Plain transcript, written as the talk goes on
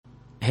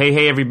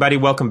Hey, everybody.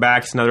 Welcome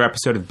back. It's another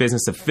episode of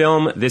Business of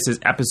Film. This is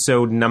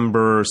episode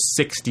number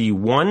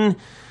 61.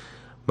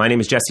 My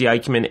name is Jesse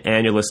Eichman,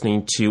 and you're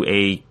listening to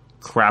a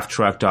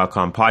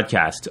crafttruck.com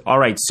podcast. All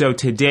right, so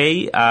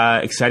today,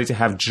 excited to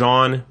have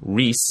John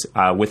Reese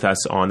with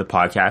us on the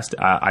podcast.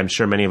 I'm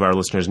sure many of our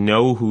listeners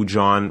know who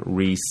John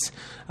Reese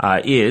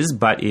is,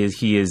 but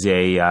he's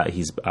a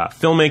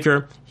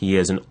filmmaker. He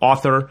is an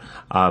author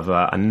of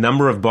a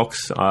number of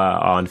books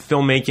on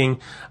filmmaking.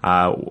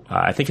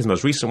 I think his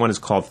most recent one is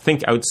called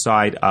Think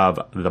Outside of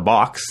the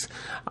Box,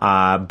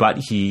 but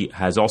he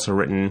has also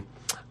written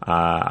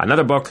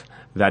another book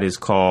that is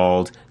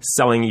called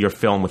Selling Your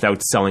Film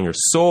Without Selling Your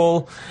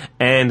Soul,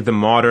 and The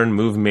Modern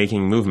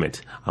Movie-Making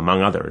Movement,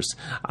 among others.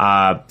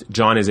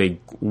 John is a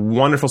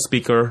wonderful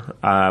speaker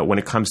when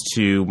it comes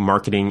to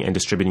marketing and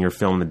distributing your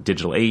film in the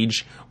digital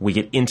age. We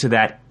get into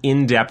that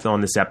in depth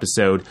on this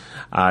episode.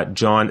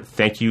 John,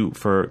 thank you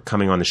for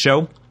coming on the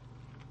show.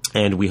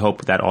 And we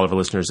hope that all of our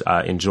listeners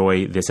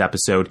enjoy this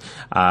episode.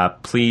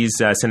 Please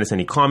send us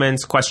any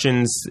comments,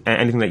 questions,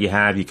 anything that you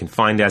have. You can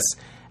find us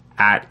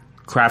at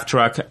Craft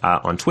Truck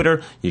on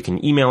Twitter. You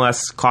can email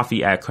us,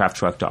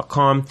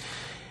 coffee@crafttruck.com.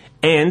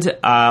 And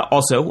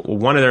also,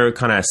 one other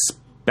kind of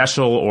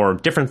special or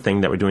different thing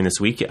that we're doing this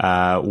week,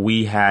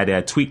 we had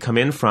a tweet come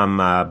in from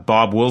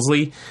Bob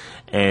Woolsey,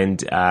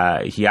 and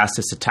he asked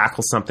us to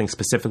tackle something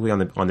specifically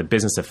on the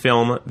business of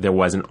film. There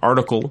was an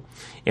article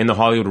in the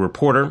Hollywood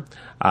Reporter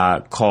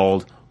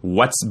called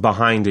 "What's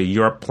Behind a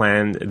Europe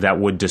Plan That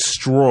Would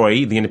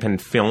Destroy the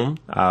Independent Film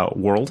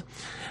World?"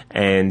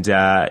 And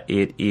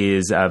it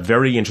is a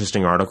very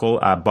interesting article.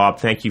 Bob,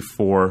 thank you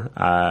for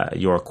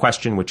your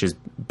question, which is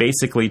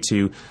basically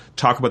to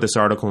talk about this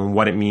article and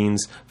what it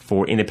means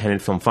for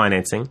independent film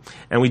financing.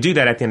 And we do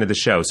that at the end of the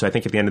show. So I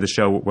think at the end of the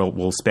show,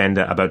 we'll spend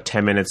about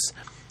 10 minutes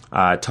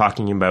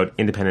talking about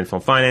independent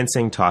film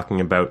financing, talking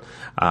about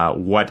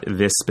what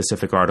this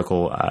specific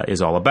article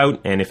is all about,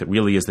 and if it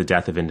really is the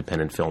death of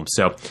independent film.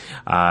 So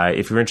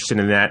if you're interested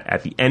in that,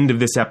 at the end of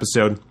this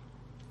episode,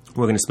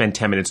 we're going to spend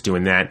 10 minutes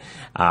doing that.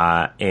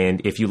 And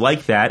if you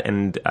like that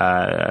and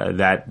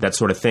that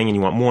sort of thing and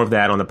you want more of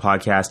that on the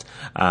podcast,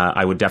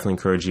 I would definitely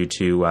encourage you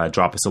to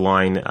drop us a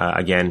line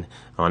again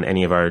on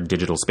any of our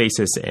digital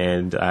spaces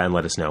and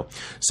let us know.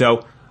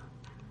 So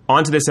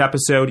on to this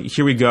episode.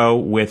 Here we go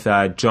with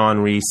John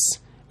Reese,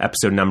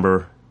 episode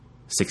number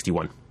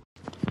 61.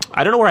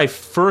 I don't know where I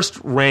first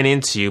ran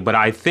into you, but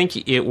I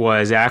think it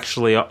was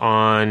actually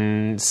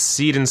on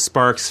Seed and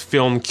Sparks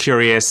Film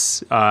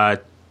Curious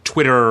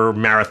Twitter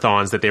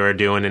marathons that they were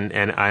doing,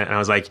 and I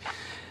was like,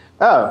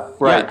 oh,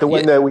 right. The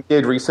one that we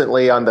did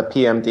recently on the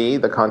PMD,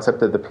 the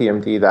concept of the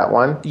PMD, that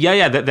one.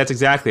 Yeah, that's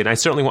exactly it. And I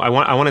certainly I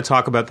want to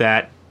talk about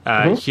that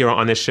here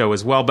on this show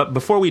as well. But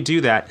before we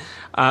do that,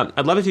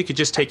 I'd love if you could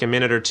just take a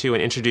minute or two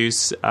and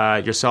introduce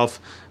yourself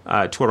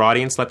to our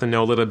audience, let them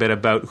know a little bit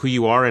about who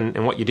you are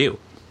and what you do.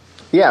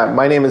 Yeah,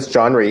 my name is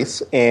John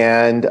Reese,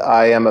 and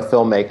I am a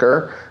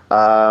filmmaker,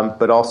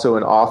 but also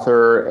an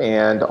author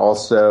and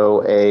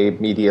also a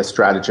media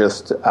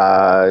strategist,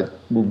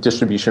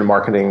 distribution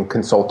marketing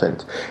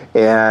consultant.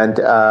 And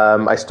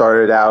I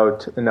started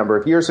out a number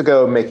of years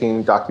ago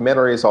making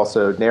documentaries,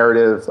 also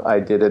narrative. I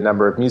did a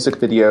number of music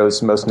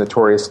videos. Most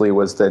notoriously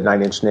was the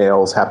Nine Inch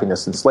Nails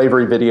Happiness and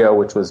Slavery video,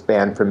 which was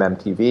banned from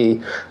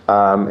MTV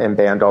and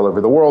banned all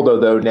over the world,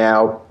 although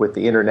now with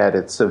the internet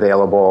it's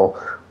available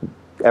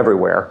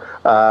everywhere.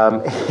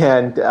 I've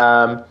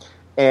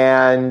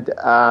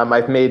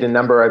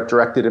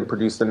directed and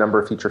produced a number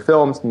of feature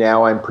films.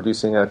 Now I'm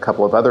producing a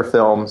couple of other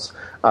films.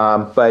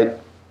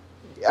 But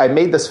I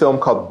made this film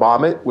called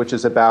Bombit, which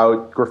is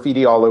about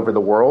graffiti all over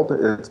the world.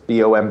 It's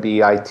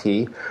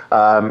Bombit.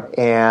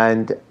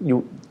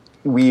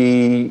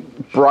 We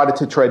brought it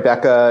to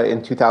Tribeca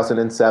in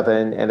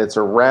 2007, and it's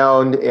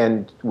around,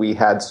 and we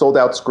had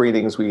sold-out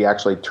screenings. We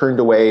actually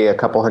turned away a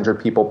couple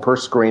hundred people per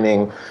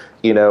screening.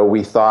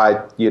 We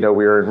thought, we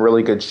were in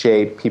really good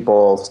shape,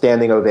 people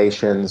standing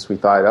ovations. We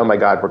thought, oh my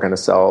God, we're going to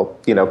sell,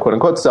 quote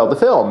unquote, sell the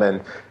film.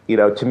 And,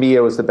 to me, it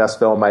was the best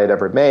film I had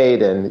ever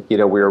made. And, we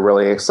were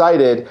really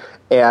excited.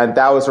 And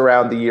that was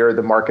around the year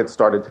the market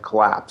started to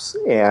collapse.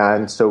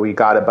 And so we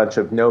got a bunch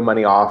of no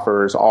money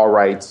offers, all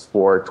rights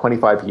for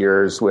 25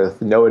 years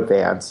with no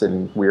advance.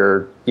 And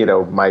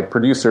my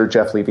producer,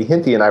 Jeff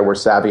Levy-Hinty, and I were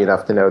savvy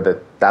enough to know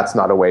that that's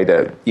not a way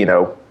to,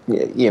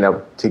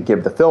 to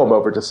give the film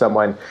over to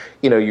someone.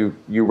 You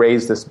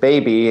raise this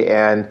baby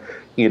and,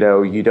 you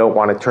don't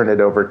want to turn it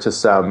over to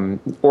some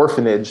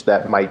orphanage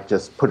that might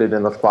just put it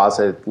in the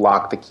closet,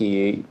 lock the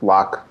key,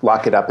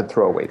 lock it up and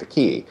throw away the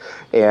key.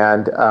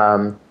 And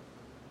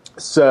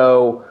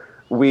so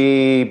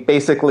we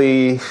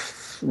basically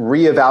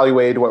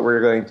reevaluated what we were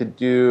going to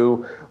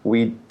do.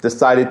 We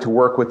decided to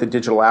work with the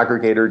digital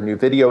aggregator New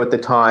Video at the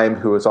time,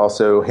 who has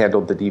also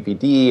handled the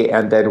DVD.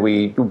 And then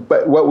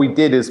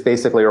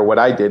what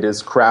I did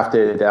is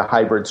crafted a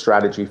hybrid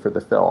strategy for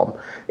the film.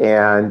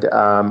 And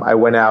I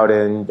went out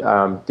and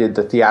did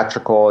the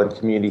theatrical and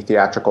community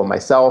theatrical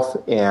myself,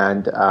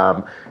 and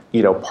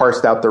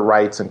parsed out the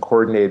rights and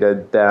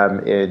coordinated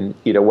them in,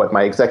 what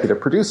my executive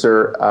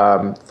producer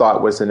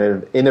thought was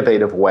an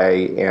innovative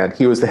way. And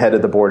he was the head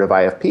of the board of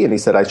IFP, and he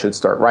said I should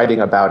start writing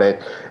about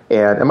it.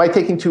 And am I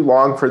taking too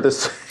long for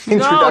this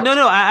introduction?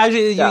 No.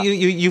 Actually,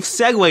 you've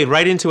segued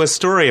right into a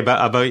story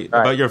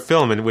about your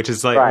film, and which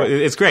is like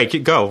it's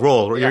great. Go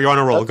roll. You're on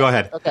a roll. Okay. Go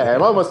ahead. Okay,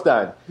 I'm almost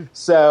done.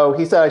 So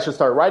he said I should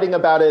start writing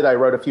about it. I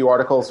wrote a few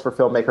articles for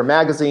Filmmaker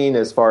Magazine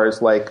as far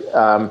as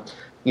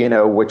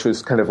which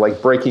was kind of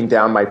like breaking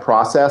down my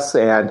process,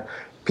 and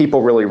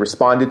people really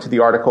responded to the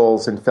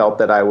articles and felt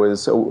that I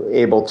was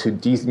able to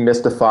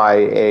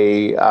demystify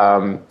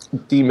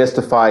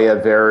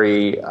a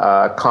very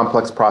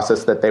complex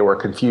process that they were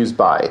confused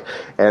by.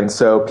 And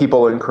so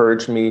people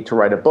encouraged me to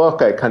write a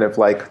book. I kind of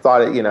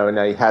thought it, and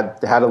I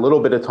had a little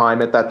bit of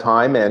time at that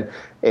time, and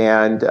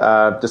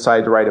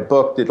decided to write a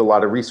book, did a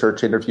lot of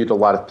research, interviewed a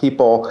lot of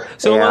people.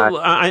 So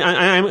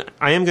I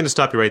am going to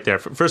stop you right there.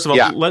 First of all,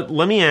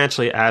 let me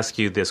actually ask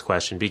you this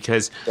question,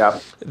 because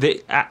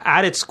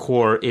at its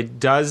core,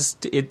 it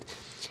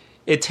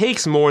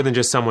takes more than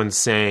just someone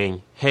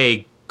saying,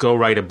 hey, go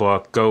write a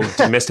book, go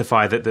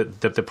demystify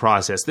the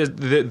process.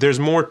 There's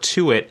more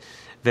to it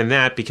than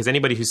that, because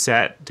anybody who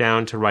sat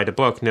down to write a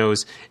book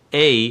knows,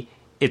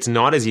 it's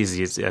not as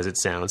easy as it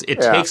sounds. It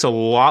takes a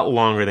lot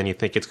longer than you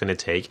think it's going to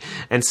take.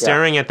 And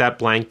staring at that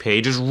blank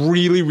page is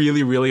really,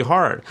 really, really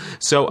hard.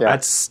 So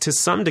to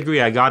some degree,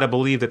 I got to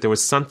believe that there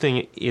was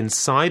something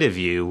inside of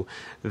you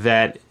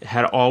that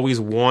had always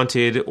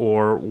wanted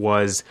or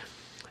was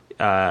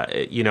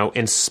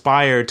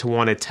inspired to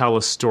want to tell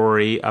a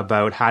story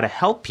about how to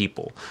help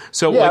people.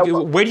 So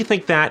where do you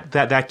think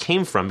that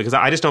came from? Because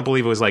I just don't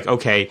believe it was like,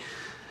 okay,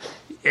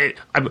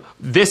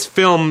 this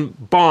film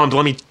bombed.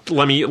 Let me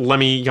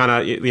kind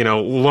of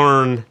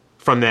learn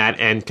from that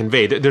and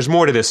convey. There's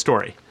more to this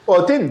story.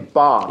 Well, it didn't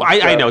bomb.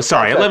 I know.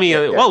 Sorry. Let me.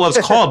 Well, let's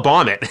call it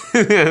bomb it.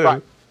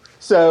 Right.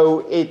 So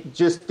it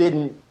just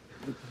didn't.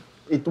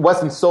 It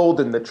wasn't sold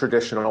in the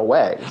traditional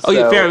way.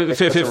 So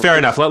fair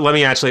enough. Let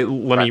me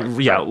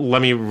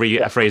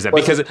rephrase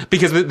that,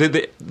 because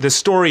the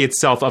story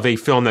itself of a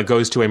film that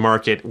goes to a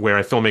market where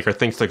a filmmaker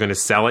thinks they're going to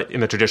sell it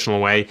in the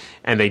traditional way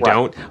and they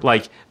don't,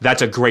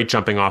 that's a great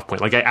jumping off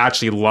point. I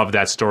actually love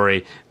that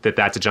story,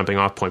 that's a jumping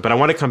off point. But I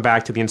want to come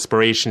back to the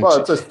inspiration. Well,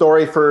 it's a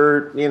story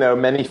for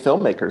many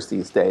filmmakers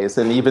these days,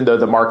 and even though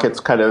the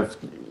market's kind of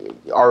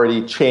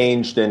already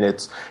changed and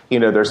it's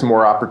there's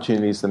more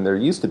opportunities than there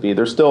used to be,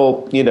 there's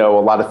still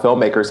a lot of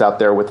filmmakers out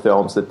there with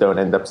films that don't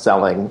end up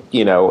selling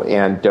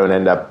and don't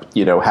end up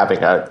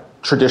having a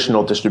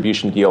traditional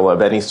distribution deal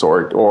of any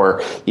sort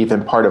or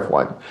even part of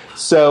one.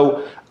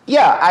 So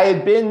I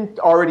had been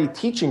already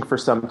teaching for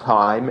some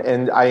time,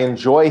 and I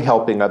enjoy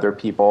helping other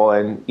people,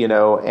 and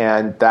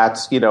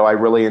that's I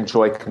really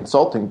enjoy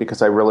consulting,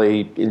 because I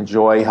really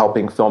enjoy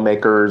helping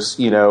filmmakers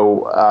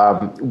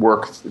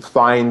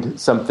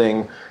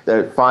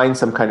find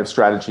some kind of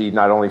strategy,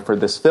 not only for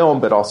this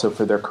film but also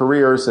for their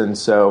careers. And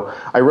so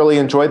I really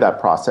enjoy that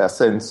process.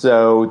 And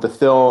so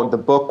the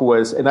book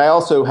was, and I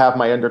also have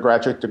my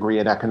undergraduate degree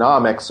in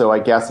economics, so I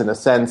guess in a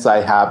sense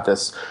I have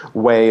this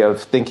way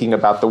of thinking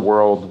about the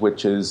world,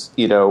 which is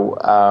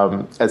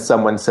as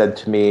someone said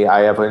to me,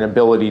 I have an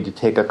ability to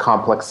take a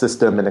complex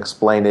system and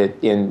explain it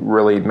in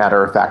really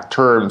matter-of-fact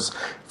terms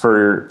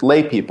for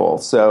lay people.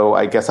 So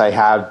I guess I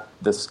have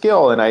the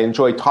skill, and I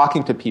enjoy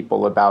talking to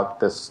people about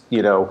this,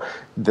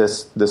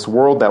 this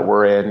world that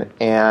we're in.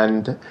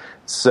 And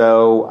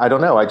so I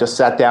don't know, I just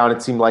sat down,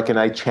 it seemed like, and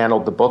I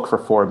channeled the book for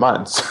 4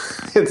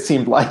 months. It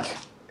seemed like.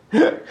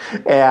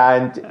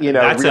 And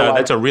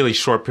that's a really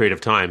short period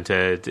of time so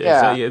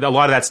a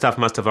lot of that stuff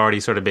must have already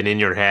sort of been in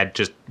your head,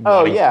 just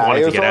wanting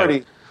to get out.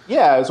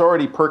 Yeah, I was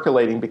already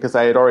percolating, because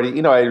I had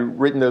already, I had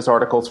written those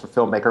articles for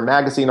Filmmaker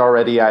Magazine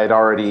already. I had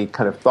already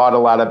kind of thought a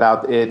lot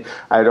about it.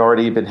 I had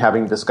already been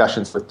having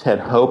discussions with Ted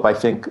Hope. I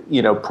think,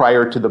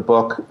 prior to the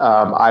book,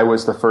 I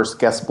was the first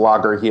guest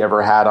blogger he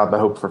ever had on the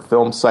Hope for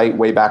Film site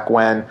way back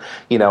when.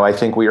 I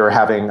think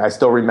I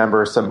still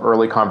remember some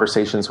early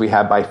conversations we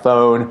had by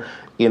phone,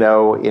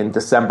 in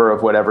December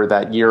of whatever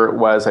that year it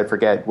was. I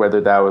forget whether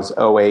that was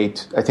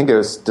 2008. I think it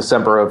was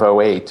December of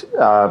 2008,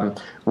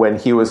 when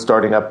he was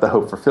starting up the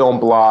Hope for Film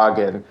blog,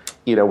 and,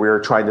 we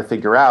were trying to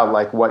figure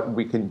out what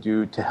we can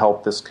do to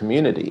help this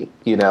community,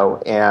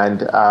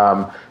 and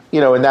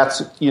that's,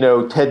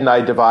 Ted and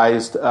I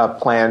devised a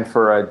plan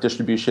for a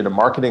distribution and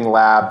marketing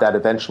lab that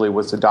eventually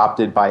was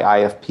adopted by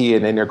IFP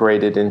and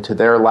integrated into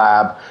their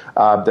lab,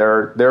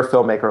 their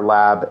filmmaker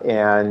lab,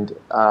 and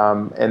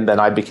then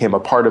I became a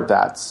part of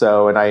that.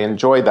 So, and I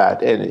enjoy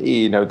that,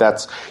 and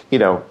that's,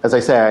 as I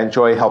say, I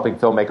enjoy helping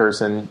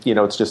filmmakers, and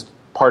it's just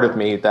part of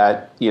me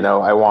that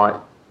I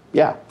want.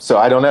 Yeah. So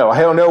I don't know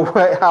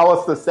how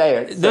else to say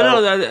it.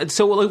 So.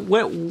 So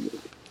what?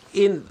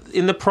 In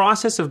the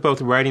process of both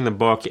writing the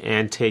book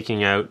and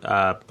taking out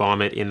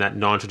Bomb It in that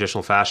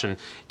non-traditional fashion,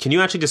 can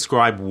you actually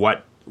describe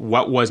what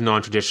was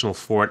non-traditional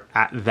for it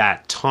at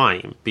that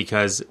time?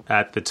 Because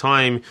at the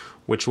time,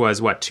 which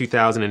was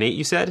 2008,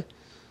 you said?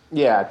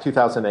 Yeah,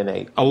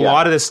 2008. A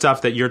lot of the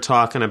stuff that you're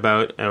talking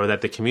about, or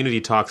that the community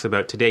talks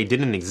about today,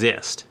 didn't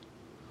exist.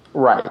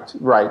 Right,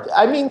 right.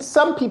 I mean,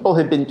 some people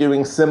had been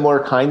doing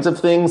similar kinds of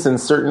things in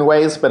certain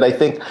ways, but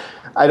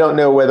I don't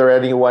know whether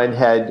anyone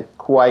had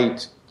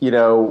quite,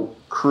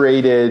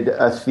 created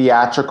a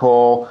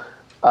theatrical,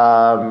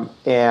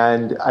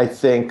 and I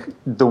think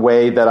the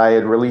way that I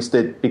had released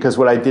it, because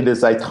what I did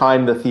is I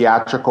timed the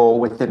theatrical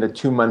within a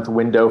 2-month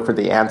window for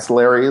the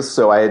ancillaries.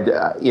 So I had,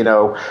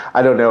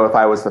 I don't know if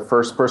I was the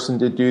first person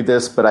to do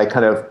this, but I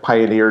kind of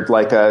pioneered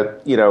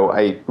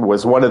I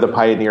was one of the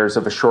pioneers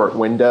of a short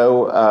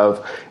window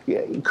of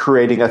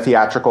creating a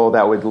theatrical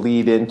that would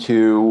lead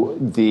into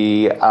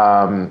the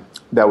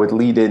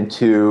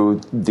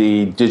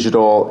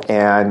digital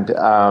and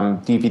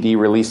DVD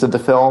release of the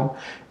film.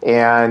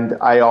 And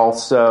I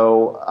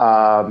also,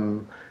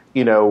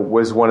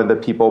 was one of the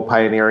people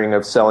pioneering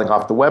of selling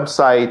off the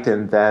website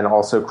and then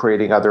also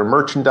creating other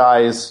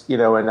merchandise,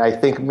 and I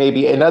think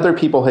and other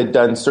people had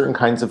done certain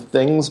kinds of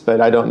things,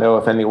 but I don't know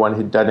if anyone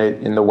had done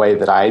it in the way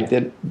that I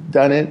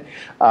done it.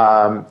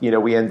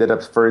 We ended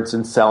up, for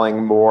instance,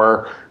 selling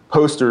more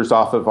posters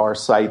off of our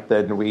site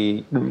than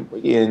we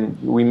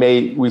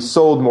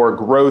sold more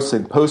gross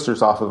in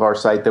posters off of our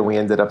site than we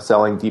ended up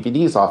selling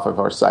DVDs off of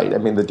our site. I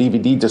mean, the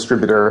DVD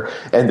distributor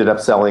ended up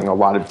selling a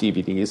lot of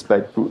DVDs,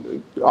 but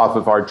off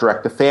of our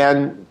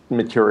direct-to-fan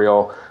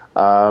material,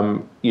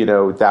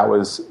 that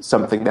was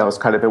something that was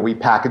kind of, and we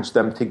packaged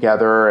them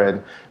together.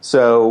 And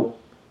so,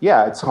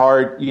 yeah, it's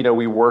hard.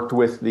 We worked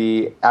with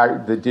the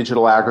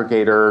digital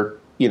aggregator,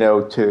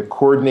 to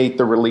coordinate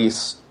the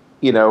release,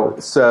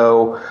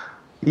 so.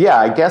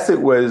 Yeah, I guess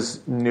it was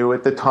new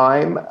at the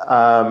time.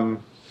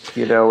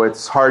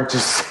 It's hard to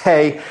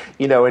say,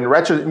 in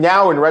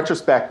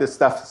retrospect, this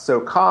stuff is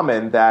so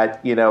common that,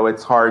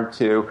 it's hard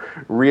to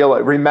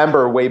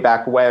remember way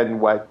back when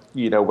what,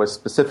 was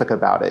specific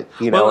about it.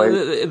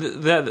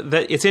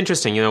 It's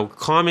interesting,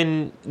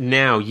 common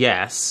now,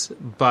 yes,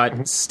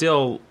 but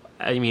still,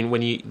 I mean, when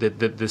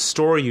the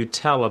story you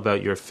tell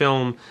about your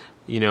film,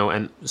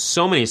 and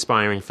so many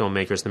aspiring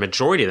filmmakers, the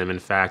majority of them, in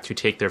fact, who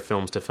take their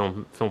films to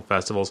film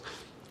festivals,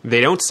 they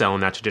don't sell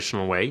in that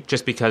traditional way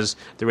just because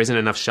there isn't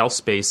enough shelf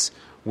space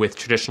with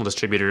traditional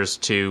distributors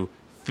to,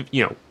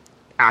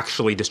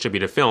 actually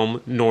distribute a film,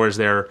 nor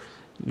do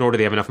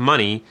they have enough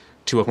money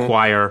to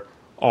acquire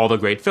all the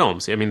great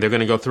films. I mean, they're going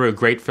to go through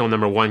great film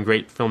number 1,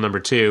 great film number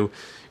 2,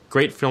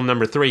 great film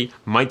number 3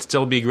 might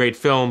still be a great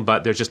film,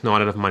 but there's just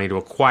not enough money to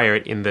acquire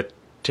it in the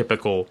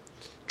typical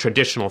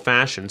traditional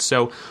fashion.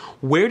 So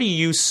where do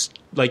you,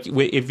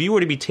 if you were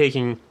to be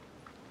taking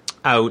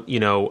out,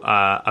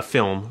 a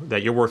film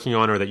that you're working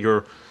on or that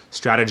you're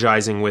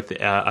strategizing with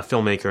a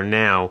filmmaker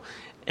now,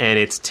 and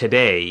it's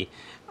today,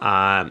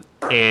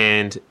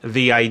 and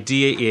the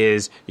idea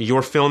is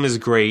your film is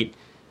great,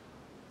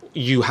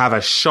 you have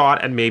a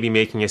shot at maybe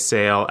making a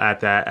sale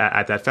at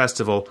that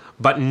festival,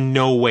 but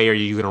no way are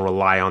you going to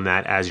rely on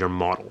that as your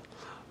model.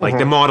 Like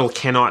the model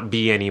cannot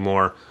be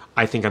anymore,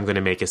 I think I'm going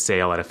to make a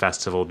sale at a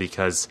festival,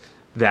 because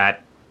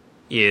that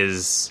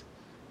is,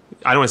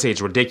 I don't want to say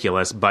it's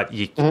ridiculous, but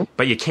you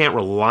can't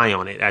rely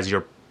on it as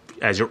your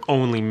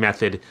only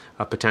method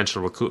of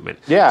potential recoupment.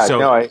 Yeah, so,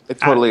 no, I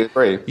totally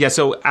agree. Yeah,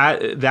 so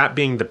that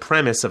being the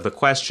premise of the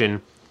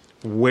question,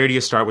 where do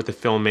you start with the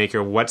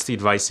filmmaker? What's the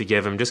advice you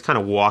give him? Just kind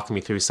of walk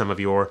me through some of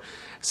your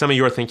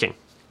thinking.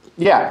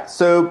 Yeah,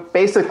 so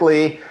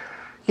basically,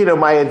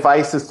 my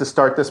advice is to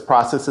start this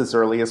process as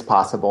early as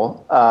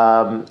possible.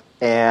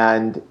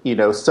 And,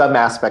 some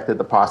aspect of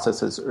the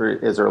process as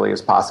early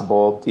as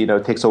possible.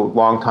 It takes a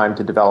long time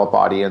to develop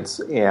audience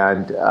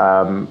and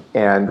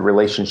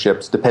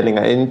relationships,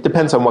 it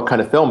depends on what kind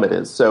of film it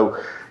is. So,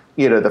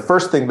 the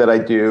first thing that I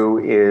do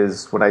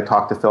is when I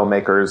talk to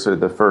filmmakers, or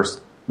the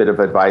first bit of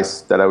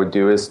advice that I would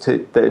do is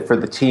for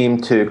the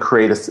team to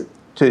create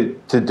to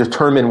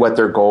determine what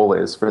their goal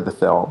is for the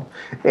film.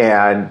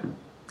 And,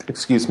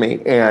 excuse me,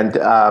 and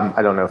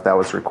I don't know if that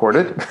was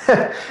recorded.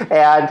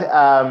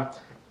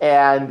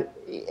 And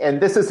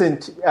this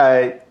isn't,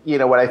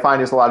 what I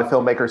find is a lot of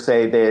filmmakers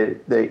say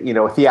that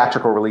a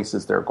theatrical release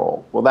is their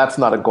goal. Well, that's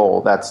not a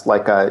goal. That's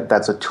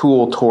that's a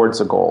tool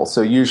towards a goal.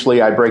 So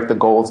usually I break the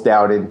goals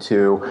down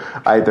into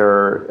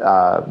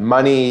either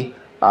money,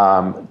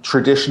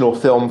 traditional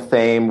film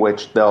fame,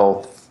 which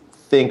they'll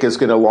think is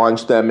going to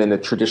launch them in a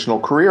traditional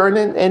career,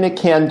 and it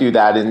can do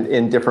that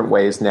in different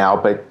ways now.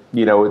 But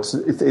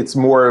it's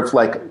more of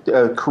like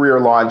a career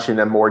launch in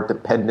a more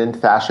dependent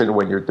fashion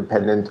when you're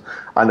dependent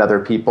on other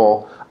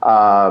people.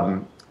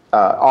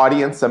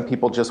 Audience, some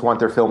people just want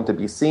their film to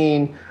be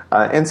seen,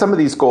 and some of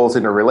these goals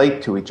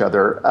interrelate to each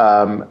other.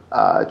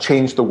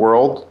 Change the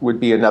world would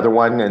be another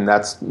one, and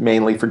that's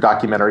mainly for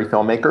documentary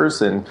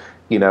filmmakers. And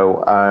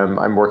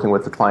I'm working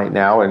with the client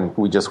now, and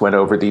we just went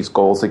over these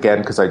goals again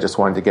because I just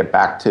wanted to get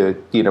back to,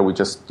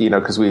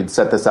 because we had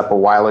set this up a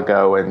while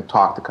ago and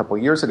talked a couple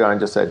of years ago and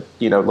just said,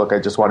 look, I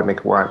just want to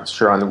make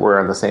sure we're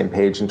on the same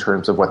page in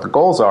terms of what the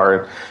goals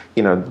are. And,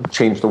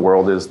 change the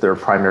world is their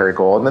primary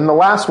goal. And then the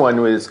last one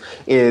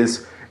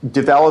is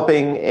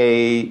developing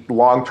a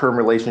long-term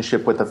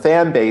relationship with a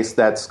fan base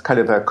that's kind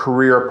of a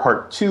career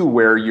part two,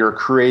 where you're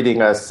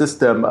creating a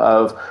system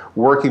of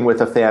working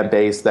with a fan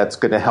base that's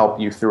going to help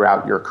you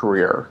throughout your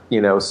career,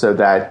 so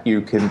that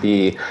you can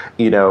be,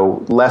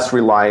 less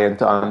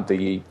reliant on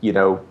the,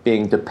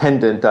 being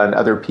dependent on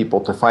other people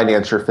to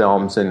finance your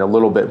films, and a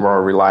little bit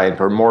more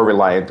reliant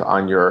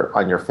on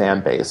your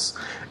fan base.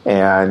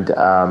 And,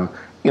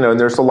 and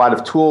there's a lot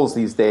of tools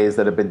these days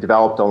that have been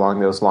developed along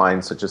those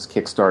lines, such as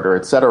Kickstarter,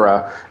 et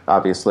cetera.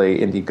 Obviously,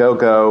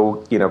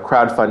 Indiegogo,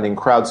 crowdfunding,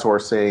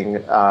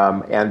 crowdsourcing,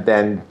 and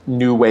then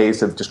new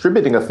ways of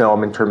distributing a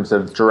film in terms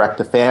of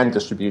direct-to-fan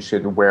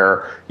distribution,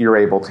 where you're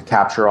able to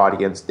capture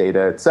audience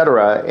data, et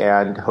cetera,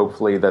 and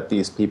hopefully that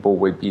these people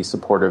would be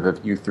supportive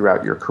of you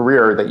throughout your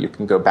career that you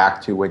can go back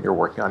to when you're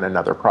working on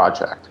another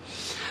project.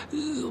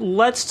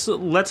 Let's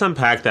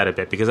unpack that a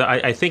bit, because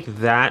I think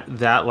that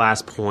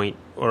last point,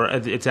 or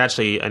it's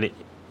actually an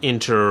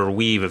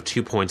interweave of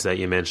 2 points that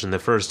you mentioned. The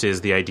first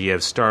is the idea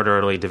of start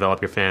early, develop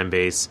your fan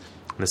base.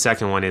 And the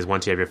second one is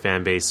once you have your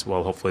fan base,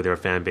 well, hopefully they're a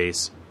fan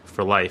base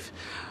for life.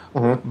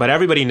 Mm-hmm. But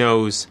everybody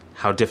knows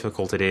how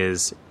difficult it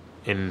is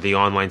in the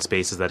online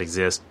spaces that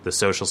exist, the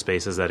social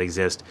spaces that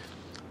exist,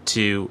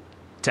 to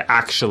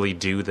actually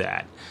do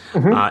that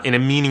in a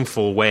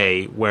meaningful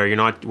way, where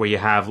you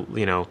have,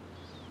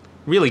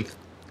 really,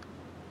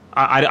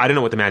 I don't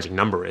know what the magic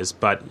number is,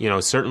 but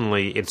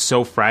certainly it's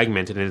so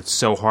fragmented and it's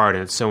so hard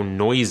and it's so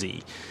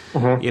noisy.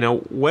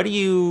 Mm-hmm. What do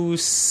you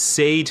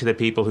say to the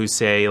people who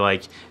say,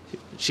 like,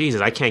 Jesus,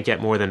 I can't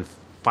get more than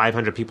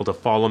 500 people to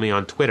follow me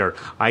on Twitter.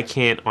 I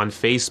can't on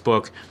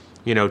Facebook.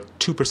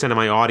 2% of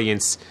my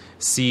audience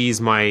sees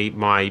my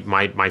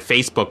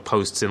Facebook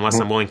posts unless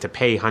I'm willing to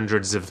pay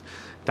hundreds of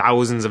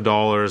thousands of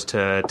dollars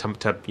to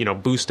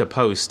boost a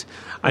post.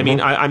 I mean,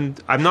 I'm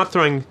not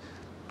throwing.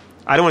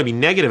 I don't want to be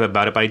negative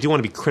about it, but I do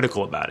want to be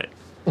critical about it.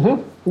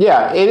 Mm-hmm.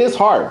 Yeah, it is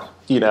hard.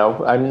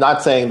 I'm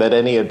not saying that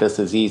any of this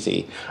is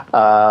easy.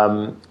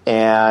 I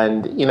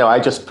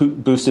just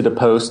boosted a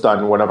post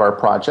on one of our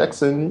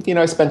projects, and,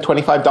 I spent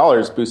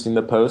 $25 boosting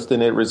the post,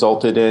 and it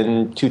resulted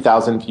in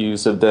 2,000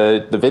 views of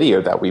the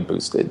video that we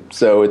boosted.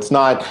 So it's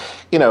not,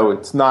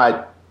 it's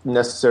not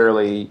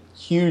necessarily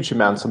huge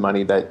amounts of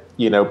money that,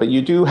 but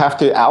you do have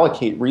to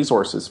allocate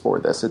resources for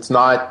this. It's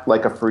not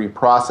like a free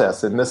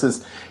process. And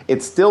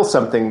it's still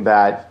something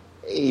that,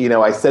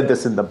 I said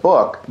this in the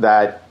book,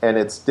 and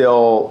it's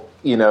still,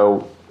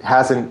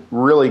 hasn't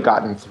really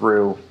gotten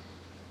through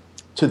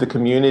to the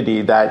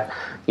community, that,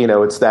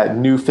 it's that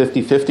new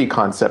 50-50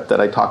 concept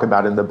that I talk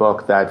about in the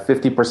book, that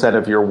 50%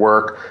 of your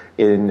work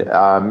in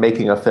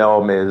making a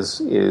film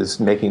is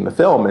making the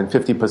film, and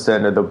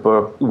 50% of the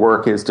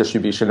work is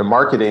distribution and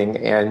marketing,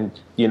 and,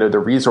 the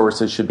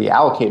resources should be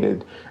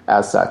allocated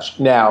as such.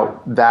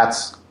 Now,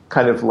 that's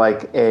kind of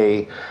like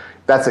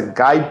that's a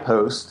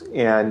guidepost.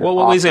 And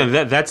well, wait a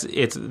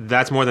second.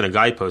 That's more than a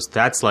guidepost.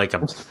 That's like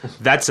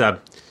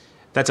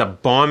that's a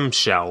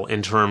bombshell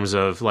in terms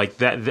of, like,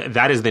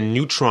 that is the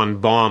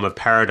neutron bomb of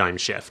paradigm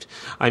shift.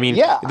 I mean,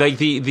 yeah. Like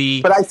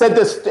the. But I said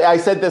this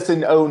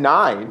in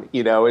 2009.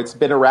 It's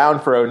been around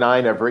for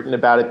 2009. I've written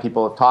about it.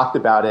 People have talked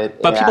about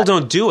it. But people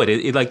don't do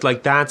it.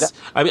 Like that's.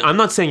 Yeah. I mean, I'm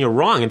not saying you're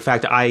wrong. In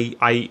fact,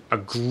 I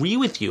agree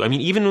with you. I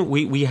mean, even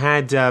we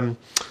had.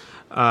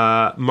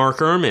 Mark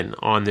Ehrman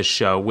on the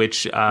show,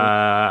 which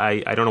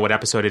I don't know what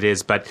episode it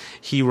is, but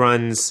he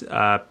runs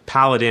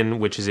Paladin,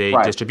 which is a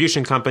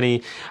distribution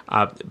company.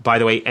 By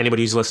the way,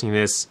 anybody who's listening to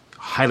this,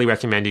 highly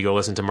recommend you go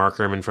listen to Mark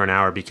Ehrman for an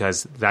hour,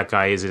 because that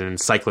guy is an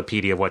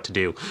encyclopedia of what to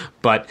do.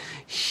 But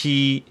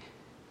he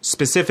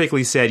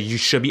specifically said you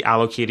should be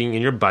allocating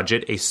in your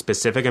budget a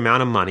specific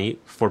amount of money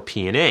for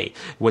P&A.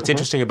 What's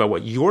interesting about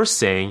what you're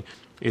saying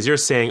is you're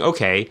saying,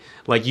 okay,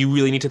 like, you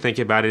really need to think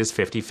about it as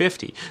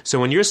 50-50. So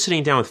when you're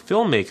sitting down with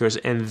filmmakers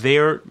and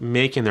they're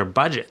making their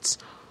budgets,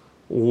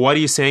 what are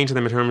you saying to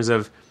them in terms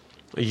of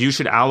you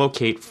should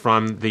allocate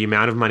from the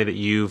amount of money that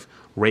you've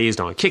raised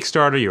on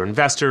Kickstarter, your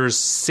investors,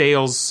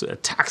 sales,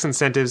 tax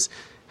incentives?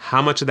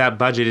 How much of that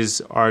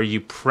budget are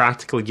you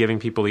practically giving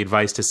people the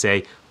advice to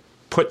say,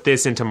 put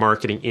this into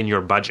marketing in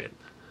your budget?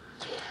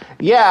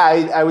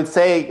 Yeah, I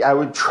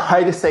would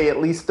try to say at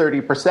least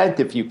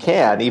 30% if you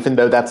can, even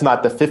though that's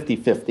not the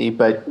 50-50.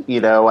 But,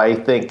 I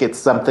think it's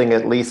something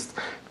at least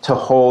to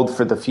hold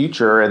for the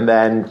future, and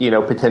then,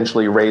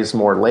 potentially raise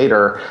more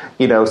later.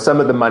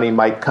 Some of the money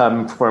might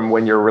come from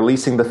when you're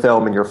releasing the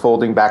film and you're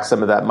folding back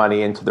some of that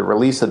money into the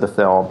release of the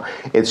film.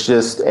 It's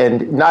just,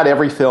 and not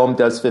every film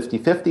does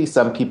 50-50.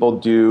 Some people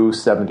do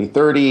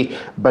 70-30,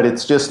 but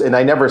it's just, and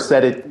I never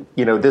said it,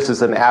 this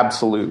is an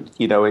absolute,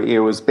 it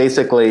was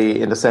basically,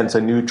 in a sense,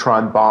 a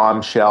neutron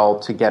bombshell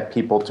to get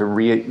people to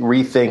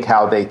rethink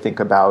how they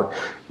think about,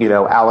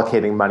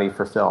 allocating money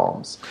for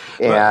films.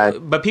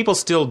 And but people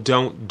still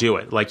don't do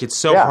it. Like, it's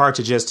so hard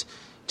to just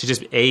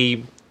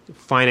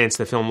finance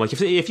the film. Like,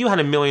 if you had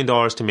 $1 million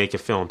to make a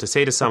film, to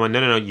say to someone,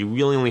 no, you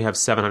really only have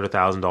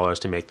 $700,000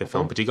 to make the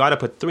film, but you got to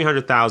put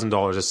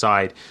 $300,000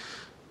 aside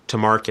to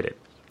market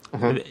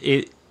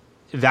it.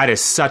 That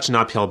is such an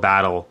uphill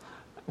battle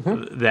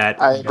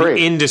that I agree. the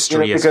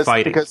industry is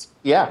fighting. Because,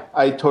 yeah,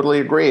 I totally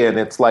agree. And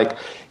it's like,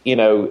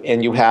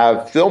 and you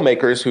have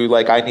filmmakers who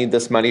like, I need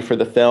this money for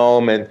the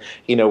film, and,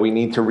 we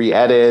need to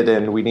re-edit,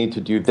 and we need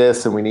to do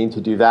this, and we need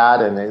to do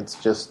that. And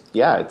it's just,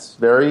 it's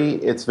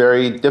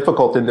very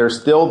difficult. And there's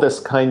still this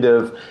kind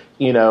of,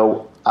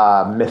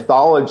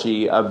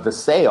 mythology of the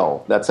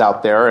sale that's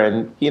out there.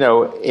 And,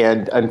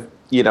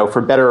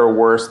 for better or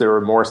worse, there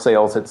were more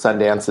sales at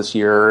Sundance this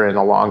year in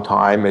a long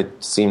time.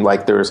 It seemed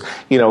like there's,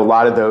 a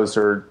lot of those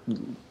are,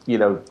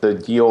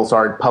 the deals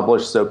aren't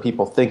published, so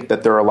people think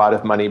that they're a lot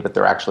of money, but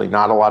they're actually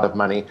not a lot of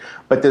money.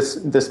 But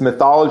this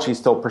mythology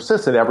still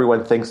persists, and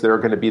everyone thinks they're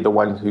going to be the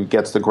one who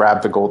gets to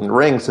grab the golden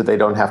ring, so they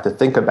don't have to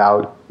think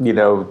about,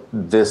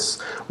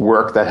 this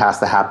work that has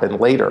to happen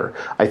later.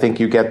 I think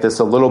you get this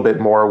a little bit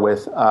more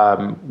with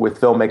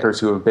filmmakers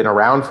who have been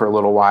around for a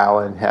little while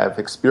and have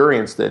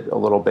experienced it a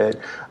little bit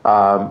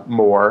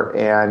more.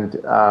 And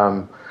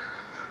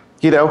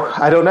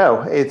I don't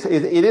know. It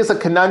is a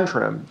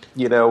conundrum.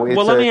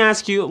 Let me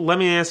ask you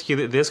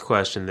this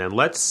question then.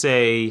 Let's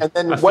say, and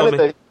then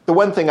the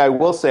one thing I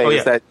will say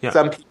is that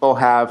some people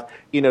have,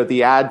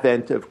 the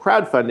advent of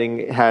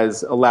crowdfunding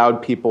has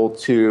allowed people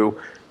to,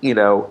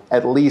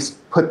 at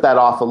least put that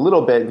off a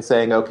little bit and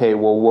saying, okay,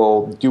 well,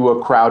 we'll do a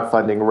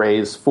crowdfunding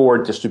raise for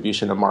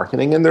distribution and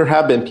marketing. And there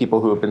have been people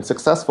who have been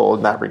successful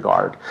in that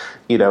regard,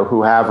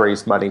 who have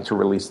raised money to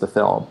release the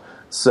film.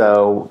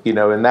 So,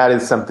 and that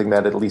is something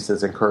that at least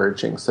is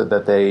encouraging, so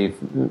that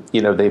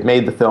they've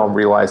made the film,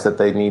 realize that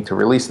they need to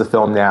release the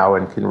film now,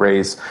 and can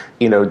raise,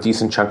 a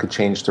decent chunk of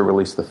change to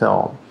release the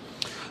film.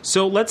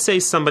 So let's say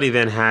somebody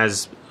then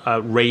has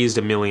raised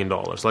 $1 million.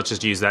 Let's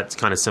just use that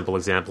kind of simple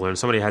example. And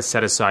somebody has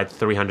set aside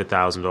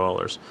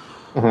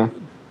 $300,000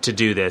 to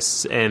do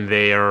this, and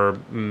they are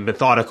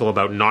methodical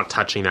about not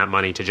touching that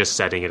money, to just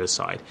setting it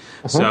aside.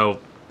 So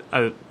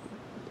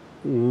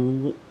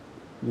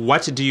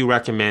what do you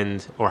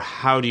recommend, or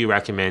how do you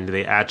recommend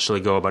they actually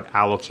go about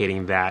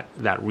allocating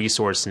that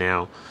resource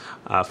now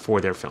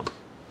for their film?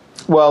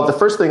 Well, the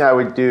first thing I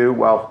would do,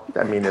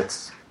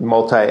 that's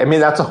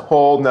a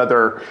whole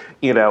nother,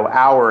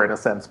 hour in a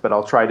sense, but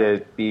I'll try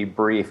to be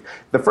brief.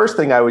 The first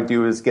thing I would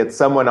do is get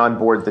someone on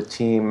board the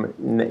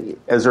team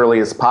as early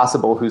as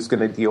possible who's going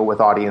to deal with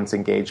audience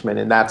engagement.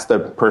 And that's the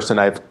person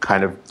I've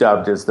kind of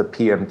dubbed as the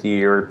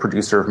PMD, or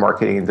producer of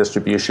marketing and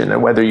distribution.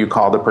 And whether you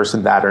call the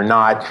person that or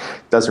not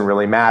doesn't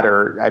really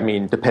matter.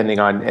 Depending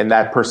on, and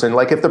that person,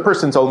 like if the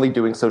person's only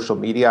doing social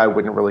media, I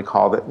wouldn't really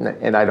call it,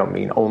 and I don't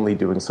mean only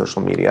doing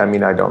social media.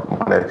 I don't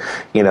want to,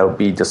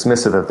 be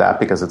dismissive of that,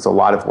 because it's a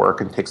lot of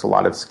work and takes a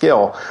lot of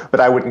skill,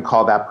 but I wouldn't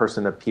call that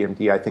person a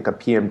PMD. I think a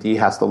PMD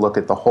has to look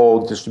at the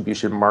whole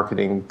distribution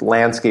marketing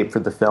landscape for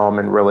the film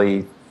and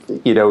really,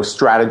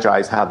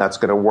 strategize how that's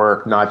going to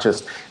work, not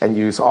just, and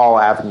use all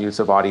avenues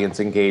of audience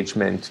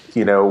engagement,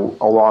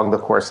 along the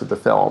course of the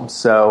film.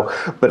 So,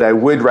 but I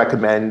would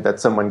recommend that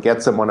someone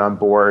get someone on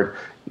board,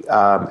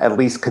 at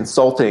least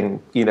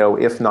consulting,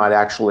 if not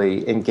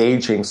actually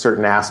engaging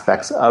certain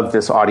aspects of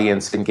this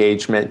audience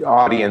engagement,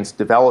 audience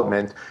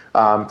development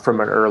from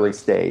an early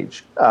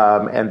stage,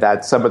 and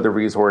that some of the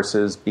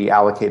resources be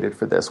allocated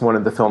for this. One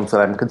of the films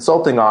that I'm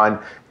consulting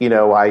on,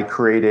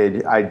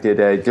 I did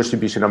a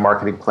distribution and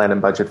marketing plan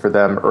and budget for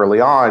them early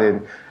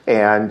on,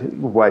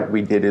 and what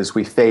we did is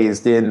we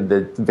phased in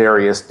the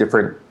various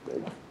different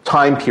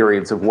time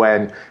periods of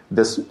when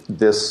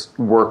this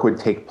work would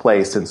take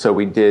place. And so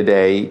we did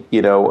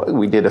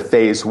a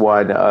phase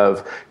one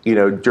of,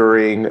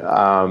 during,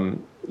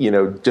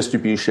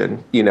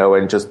 distribution,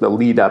 and just the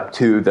lead up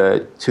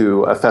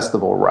to a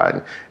festival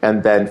run.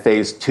 And then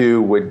phase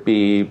two would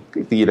be,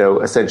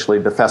 essentially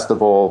the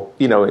festival,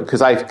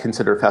 because I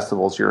consider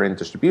festivals you're in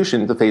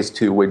distribution, the phase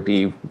two would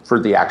be for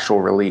the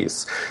actual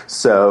release.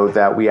 So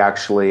that we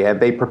actually, and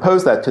they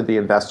proposed that to the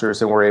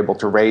investors, and we're able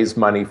to raise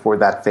money for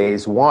that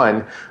phase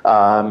one,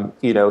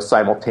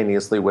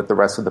 simultaneously with the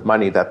rest of the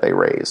money that they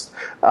raised.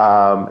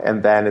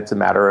 And then it's a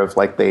matter of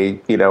like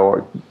they,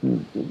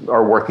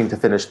 are working to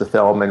finish the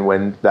film, and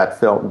when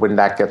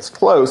that gets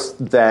close,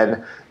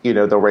 then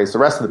they'll raise the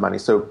rest of the money.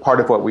 So part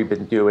of what we've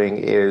been doing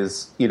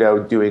is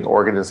doing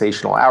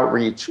organizational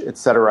outreach, et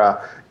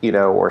cetera,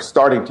 or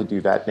starting to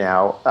do that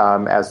now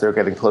as they're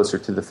getting closer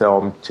to the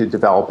film, to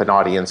develop an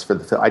audience for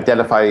the film,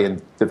 identify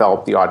and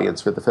develop the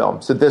audience for the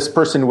film. So this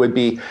person would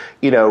be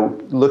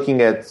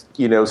looking at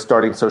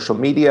starting social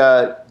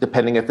media,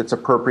 depending if it's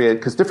appropriate,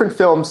 because different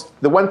films.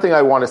 The one thing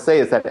I want to say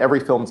is that every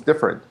film's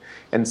different.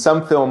 And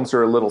some films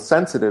are a little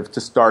sensitive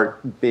to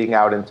start being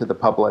out into the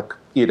public,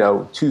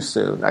 too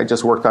soon. I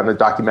just worked on a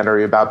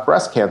documentary about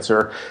breast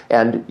cancer,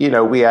 and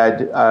we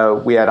had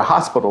a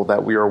hospital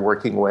that we were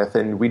working with,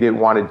 and we didn't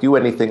want to do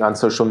anything on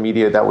social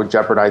media that would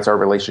jeopardize our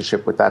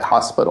relationship with that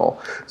hospital.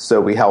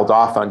 So we held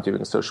off on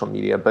doing social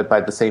media. But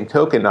by the same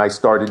token, I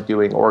started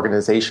doing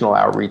organizational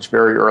outreach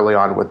very early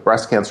on with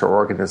breast cancer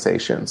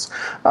organizations,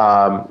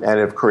 and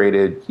have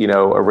created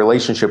a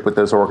relationship with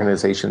those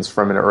organizations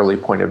from an early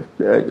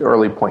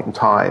point in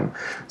time.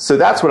 So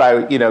that's what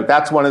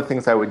that's one of the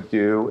things I would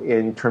do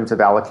in terms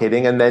of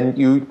allocating. And then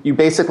you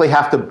basically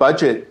have to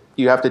budget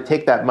you have to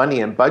take that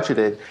money and budget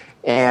it.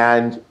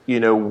 And,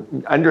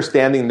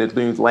 understanding the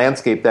new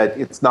landscape, that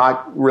it's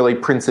not really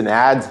prints and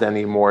ads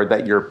anymore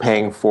that you're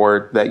paying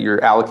for, that you're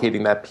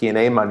allocating that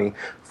P&A money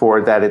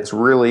for, that it's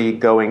really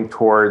going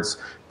towards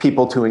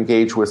people to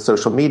engage with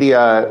social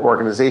media,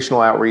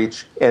 organizational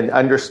outreach, and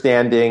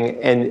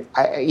understanding. And,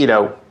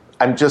 I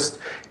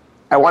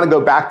want to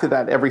go back to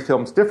that every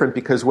film's different,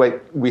 because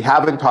what we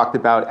haven't talked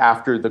about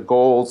after the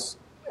goals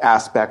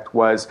aspect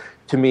was,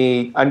 to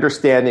me,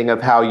 understanding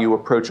of how you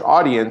approach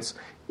audience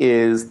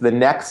is the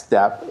next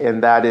step,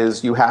 and that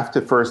is you have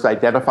to first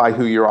identify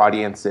who your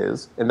audience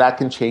is, and that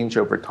can change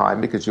over time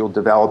because you'll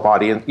develop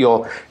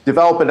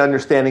an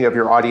understanding of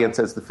your audience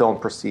as the film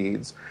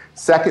proceeds.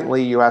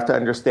 Secondly, you have to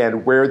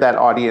understand where that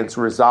audience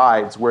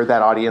resides, where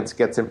that audience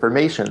gets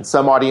information.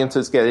 Some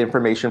audiences get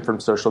information from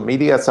social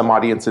media, some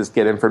audiences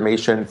get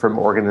information from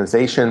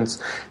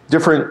organizations.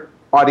 Different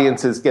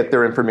audiences get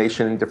their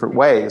information in different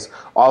ways.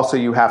 Also,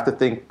 you have to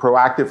think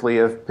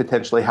proactively of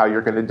potentially how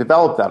you're going to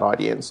develop that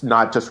audience,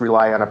 not just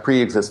rely on a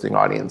pre-existing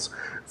audience.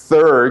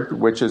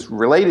 Third, which is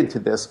related to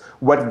this,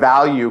 what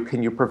value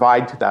can you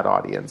provide to that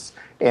audience?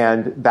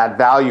 And that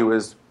value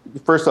is,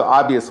 first,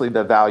 obviously,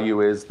 the value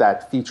is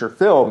that feature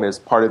film is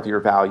part of your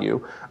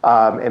value,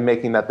 and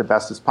making that the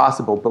best as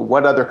possible. But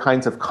what other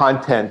kinds of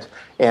content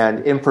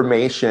and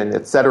information,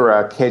 et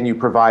cetera, can you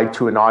provide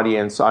to an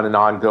audience on an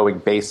ongoing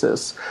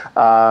basis?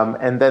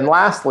 And then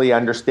lastly,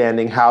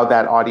 understanding how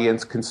that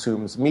audience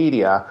consumes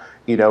media.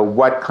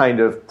 What kind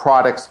of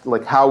products,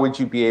 like how would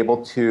you be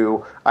able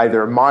to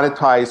either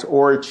monetize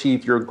or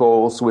achieve your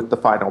goals with the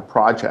final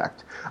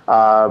project?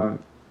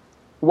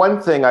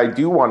 One thing I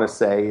do want to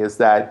say is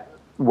that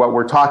what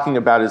we're talking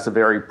about is a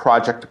very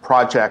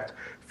project-to-project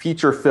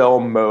feature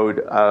film mode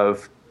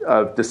of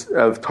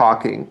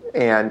talking.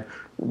 And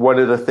one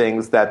of the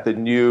things that the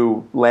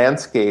new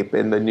landscape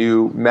and the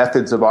new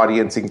methods of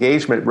audience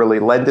engagement really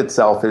lend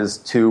itself is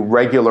to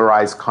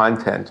regularize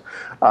content.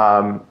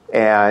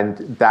 And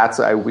that's,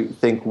 I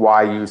think,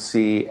 why you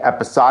see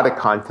episodic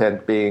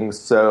content being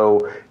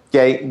so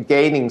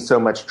gaining so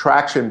much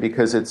traction,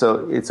 because it's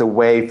a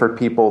way for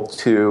people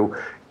to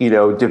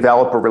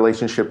develop a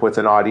relationship with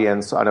an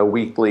audience on a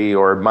weekly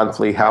or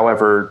monthly,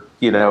 however,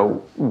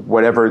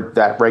 whatever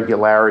that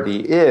regularity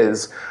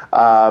is,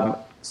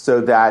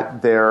 so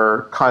that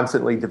they're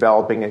constantly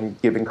developing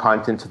and giving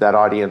content to that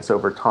audience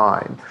over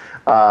time.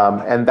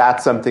 And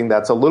that's something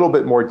that's a little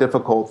bit more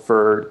difficult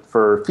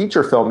for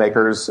feature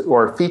filmmakers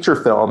or feature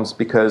films,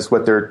 because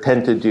what they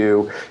tend to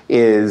do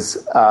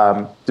is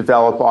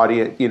develop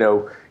audience,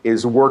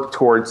 is work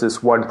towards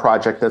this one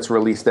project that's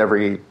released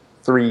every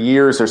 3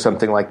 years or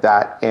something like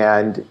that,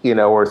 and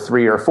or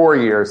 3 or 4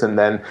 years, and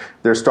then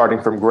they're starting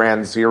from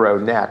ground zero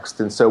next.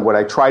 And so what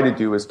I try to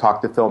do is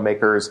talk to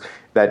filmmakers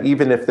that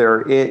even if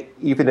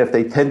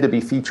they tend to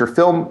be feature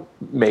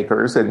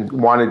filmmakers and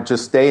want to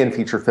just stay in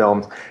feature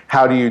films,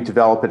 how do you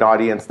develop an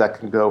audience that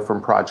can go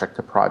from project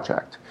to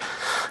project?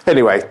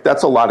 Anyway,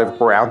 that's a lot of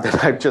ground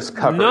that I've just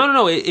covered.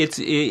 No, it's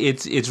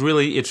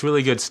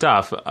really good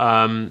stuff.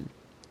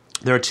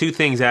 There are two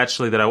things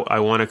actually that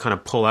I want to kind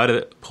of pull out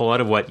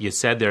of what you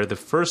said there. The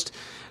first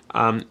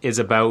is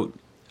about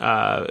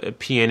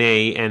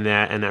P&A and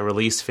that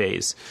release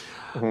phase.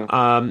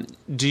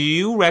 Mm-hmm. Do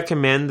you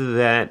recommend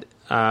that?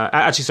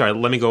 Actually, sorry.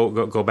 Let me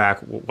go back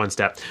one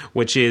step,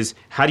 which is,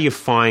 how do you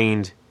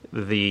find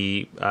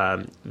the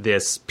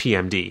this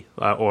PMD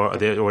or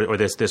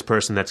this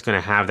person that's going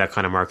to have that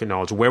kind of market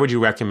knowledge? Where would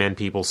you recommend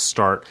people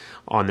start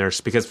on their?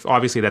 Because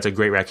obviously that's a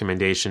great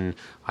recommendation.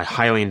 I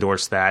highly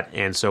endorse that.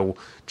 And so,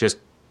 just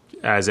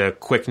as a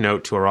quick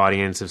note to our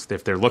audience,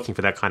 if they're looking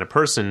for that kind of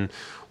person,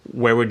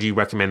 where would you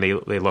recommend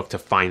they look to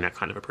find that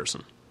kind of a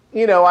person?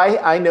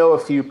 I know a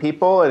few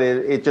people, and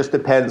it just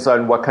depends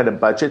on what kind of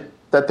budget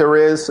that there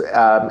is,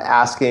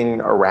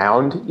 asking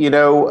around,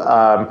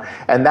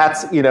 and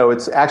that's,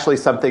 it's actually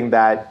something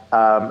that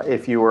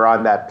if you were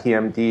on that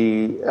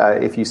PMD,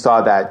 if you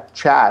saw that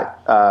chat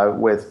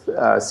with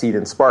Seed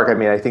and Spark,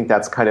 I think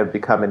that's kind of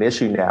become an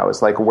issue now.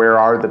 It's like, where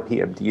are the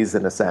PMDs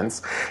in a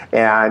sense?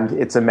 And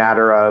it's a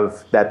matter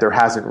of that there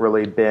hasn't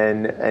really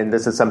been, and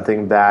this is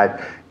something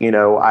that,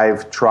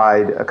 I've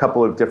tried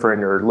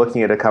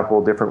looking at a couple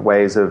of different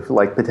ways of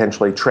like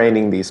potentially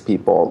training these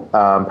people.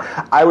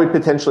 I would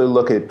potentially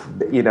look at,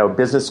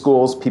 business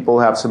schools. People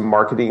have some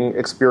marketing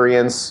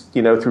experience,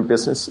 through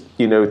business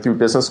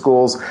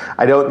schools.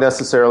 I don't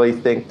necessarily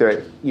think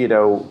that,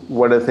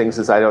 one of the things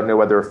is I don't know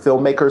whether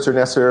filmmakers are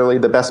necessarily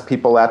the best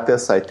people at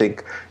this. I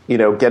think,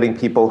 getting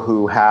people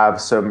who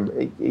have some,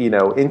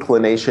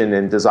 inclination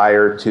and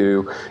desire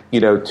to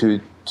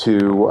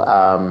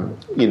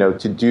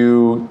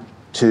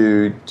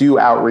do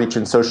outreach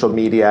in social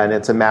media, and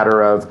it's a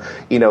matter of,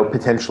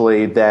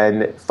 potentially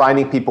then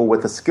finding people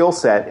with a skill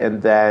set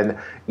and then,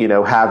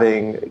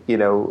 having,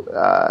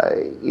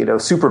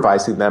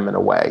 supervising them in a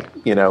way,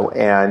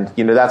 and,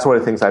 that's one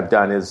of the things I've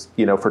done is,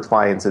 for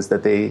clients is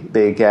that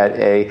they get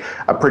a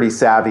pretty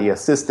savvy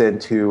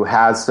assistant who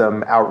has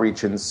some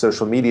outreach and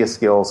social media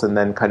skills and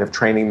then kind of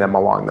training them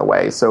along the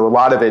way. So a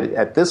lot of it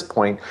at this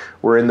point,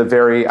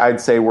 I'd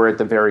say we're at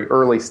the very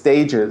early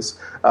stages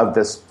of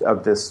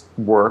this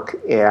work,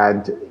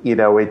 and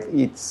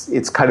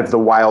it's kind of the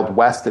Wild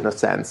West in a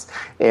sense,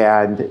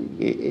 and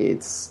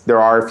there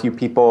are a few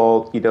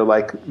people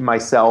like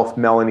myself,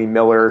 Melanie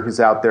Miller, who's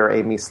out there,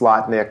 Amy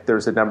Slotnick.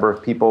 There's a number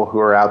of people who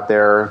are out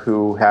there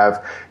who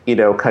have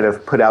kind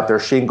of put out their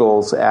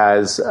shingles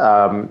as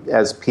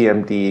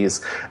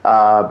PMDs,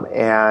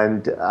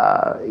 and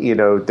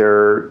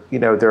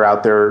they're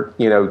out there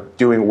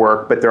doing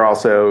work, but they're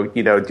also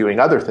doing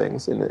other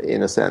things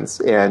in a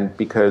sense, and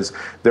because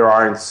there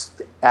aren't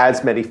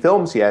as many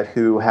films yet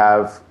who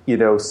have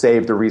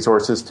saved the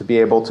resources to be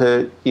able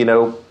to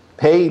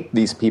pay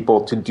these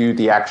people to do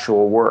the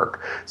actual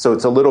work. So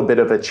it's a little bit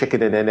of a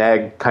chicken and an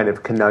egg kind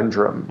of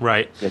conundrum,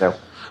 right?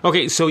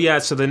 Okay, so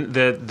so then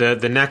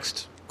the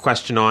next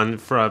question on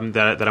from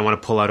that I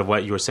want to pull out of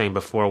what you were saying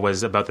before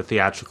was about the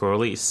theatrical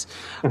release.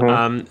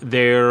 Mm-hmm.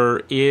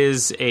 There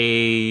is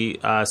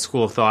a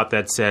school of thought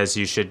that says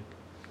you should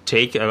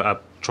take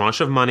a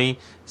tranche of money,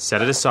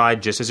 set it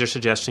aside, just as you're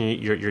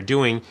suggesting you're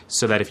doing,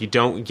 so that if you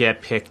don't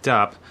get picked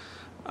up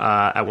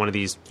at one of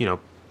these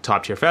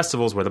top tier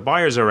festivals where the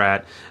buyers are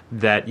at,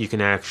 that you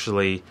can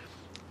actually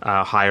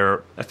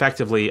hire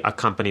effectively a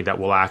company that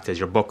will act as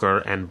your booker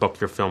and book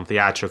your film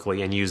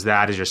theatrically, and use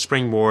that as your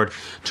springboard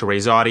to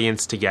raise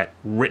audience, to get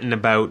written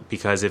about,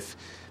 because if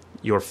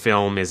your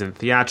film isn't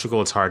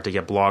theatrical, it's hard to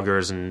get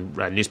bloggers and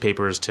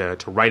newspapers to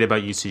write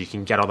about you, so you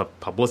can get all the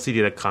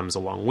publicity that comes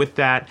along with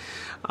that.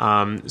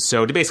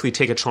 So to basically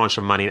take a tranche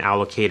of money and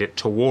allocate it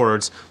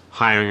towards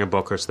hiring a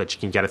booker so that you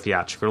can get a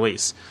theatrical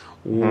release.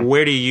 Mm-hmm.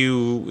 Where do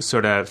you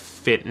sort of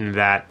fit in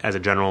that as a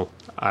general,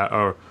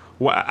 how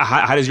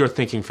does your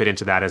thinking fit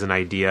into that as an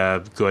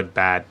idea, good,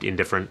 bad,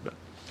 indifferent?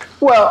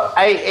 Well,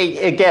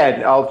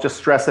 I'll just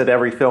stress that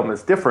every film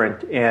is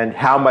different, and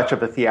how much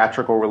of a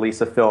theatrical release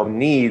a film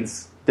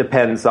needs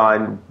depends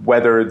on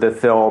whether the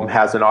film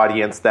has an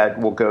audience that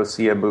will go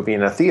see a movie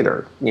in a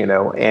theater,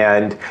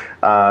 and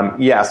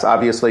yes,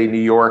 obviously New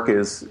York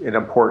is an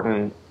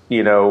important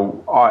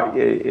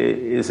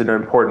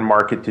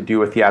market to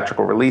do a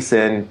theatrical release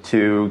in,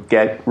 to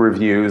get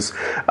reviews.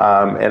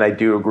 And I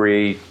do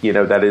agree,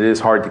 that it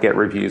is hard to get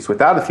reviews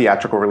without a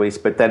theatrical release,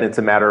 but then it's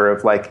a matter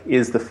of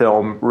is the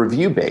film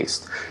review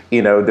based?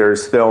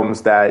 There's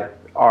films that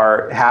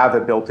have a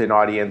built-in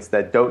audience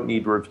that don't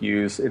need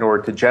reviews in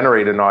order to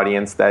generate an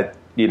audience that,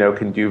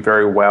 can do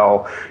very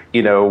well,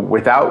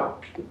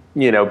 without,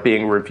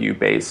 being review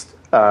based.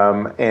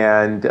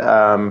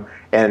 And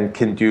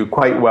can do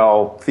quite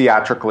well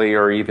theatrically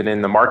or even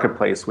in the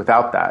marketplace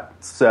without that.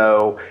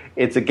 So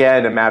it's,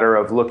 again, a matter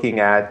of looking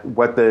at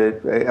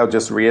I'll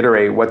just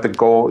reiterate what the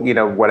goal,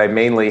 what I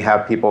mainly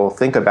have people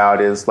think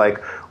about is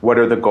what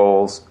are the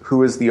goals?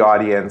 Who is the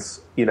audience?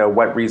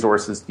 What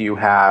resources do you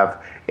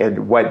have?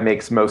 And what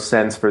makes most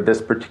sense for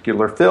this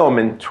particular film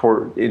in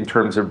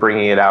terms of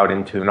bringing it out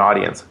into an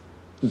audience?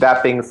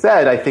 That being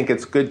said, I think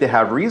it's good to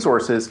have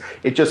resources.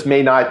 It just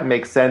may not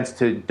make sense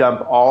to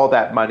dump all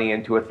that money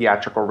into a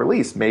theatrical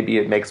release. Maybe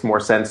it makes more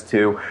sense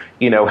to,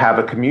 have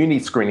a community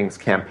screenings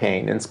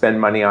campaign and spend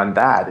money on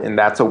that. And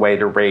that's a way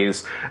to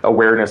raise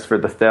awareness for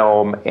the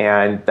film,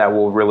 and that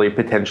will really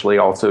potentially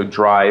also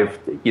drive,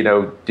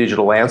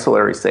 digital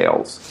ancillary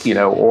sales,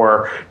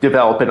 or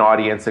develop an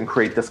audience and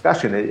create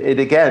discussion.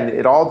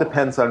 It all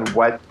depends on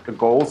what the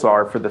goals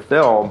are for the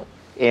film,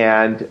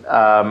 and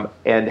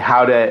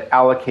how to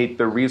allocate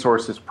the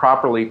resources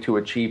properly to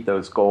achieve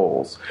those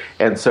goals.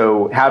 And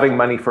so having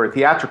money for a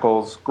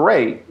theatrical is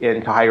great,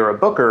 and to hire a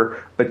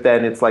booker, but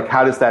then it's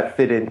how does that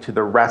fit into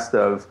the rest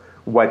of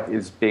what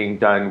is being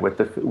done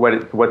with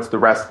what's the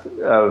rest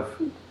of,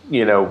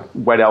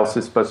 what else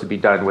is supposed to be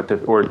done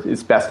or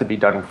is best to be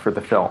done for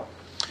the film?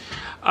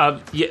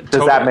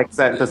 Does that make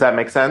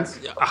sense?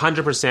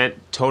 100%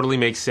 totally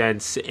makes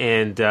sense,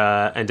 and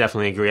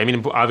definitely agree. I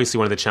mean, obviously,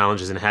 one of the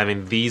challenges in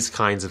having these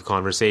kinds of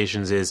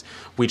conversations is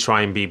we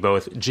try and be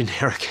both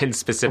generic and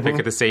specific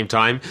at the same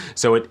time.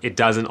 So it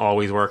doesn't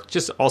always work.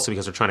 Just also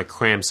because we're trying to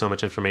cram so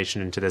much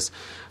information into this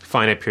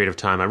finite period of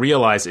time. I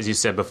realize, as you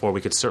said before,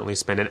 we could certainly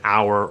spend an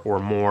hour or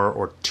more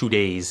or 2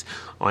 days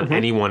on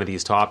any one of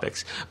these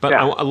topics.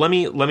 But let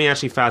me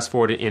actually fast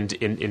forward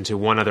into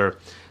one other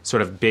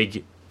sort of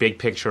big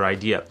picture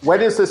idea. When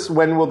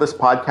will this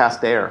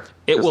podcast air?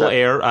 It will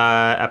air,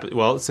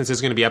 since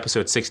it's going to be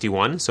episode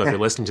 61. So if you're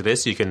listening to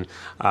this, you can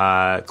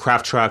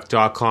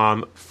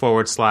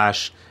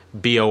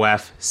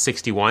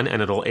crafttruck.com/BOF61,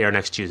 and it'll air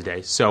next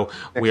Tuesday. So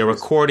we are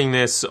recording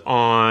this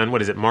on,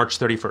 March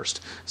 31st.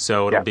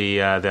 So it'll be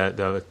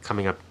the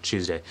coming up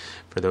Tuesday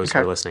for those who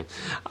are listening.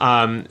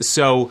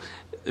 So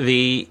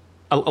a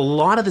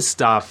lot of the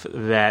stuff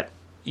that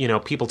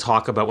people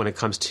talk about when it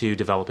comes to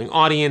developing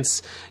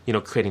audience,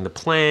 creating the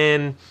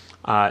plan,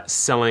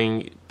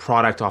 selling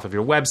product off of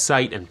your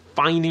website and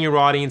finding your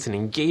audience and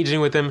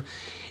engaging with them.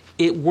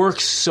 It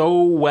works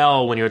so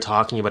well when you're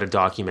talking about a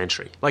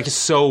documentary, like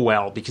so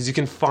well, because you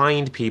can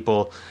find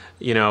people,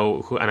 you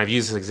know, who, and I've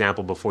used this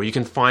example before, you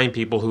can find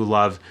people who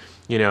love,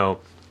 you know,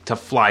 to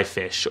fly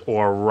fish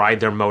or ride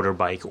their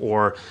motorbike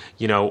or,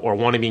 you know, or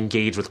want to be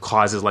engaged with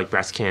causes like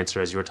breast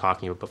cancer, as you were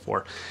talking about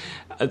before.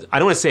 I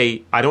don't want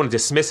to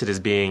dismiss it as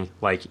being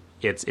like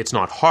it's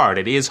not hard.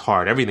 It is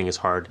hard. Everything is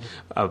hard,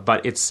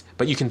 but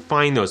you can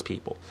find those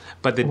people.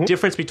 But the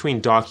difference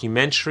between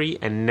documentary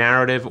and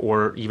narrative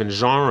or even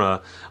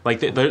genre,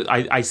 like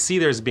I see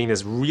there's being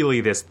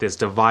this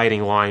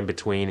dividing line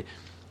between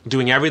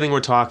doing everything we're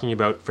talking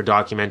about for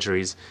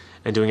documentaries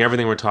and doing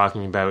everything we're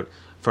talking about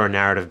for a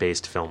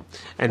narrative-based film.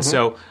 And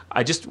so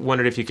I just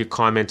wondered if you could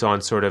comment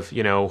on sort of,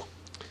 you know,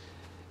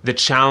 the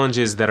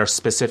challenges that are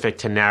specific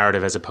to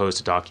narrative as opposed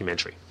to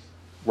documentary.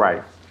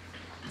 Right.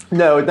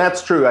 No,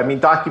 that's true. I mean,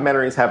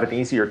 documentaries have an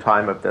easier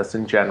time of this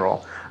in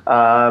general.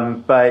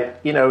 But,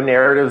 you know,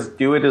 narratives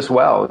do it as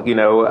well.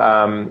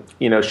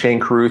 Shane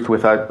Carruth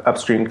with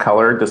Upstream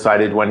Color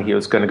decided when he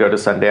was going to go to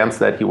Sundance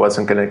that he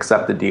wasn't going to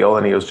accept the deal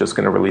and he was just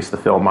going to release the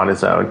film on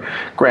his own.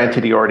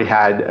 Granted, he already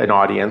had an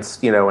audience,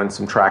 you know, and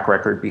some track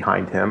record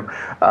behind him.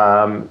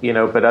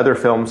 But other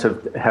films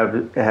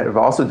have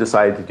also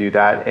decided to do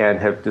that and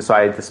have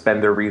decided to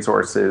spend their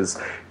resources,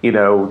 you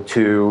know,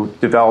 to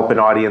develop an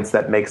audience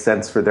that makes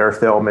sense for their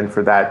film and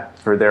for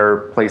their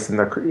place in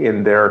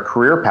their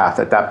career path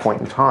at that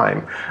point in time.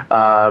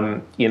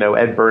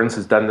 Ed Burns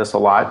has done this a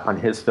lot on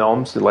his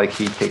films. Like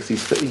he takes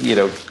these, you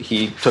know,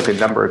 he took a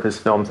number of his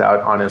films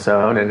out on his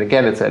own, and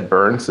again, it's Ed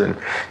Burns, and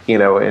you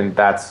know, and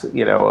that's,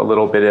 you know, a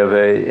little bit of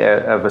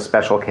a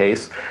special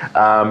case.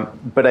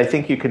 But I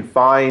think you can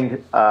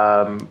find,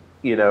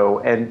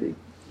 and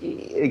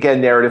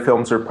again, narrative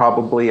films are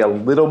probably a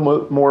little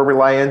more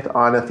reliant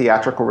on a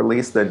theatrical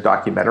release than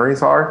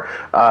documentaries are.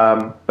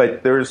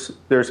 But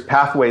there's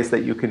pathways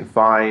that you can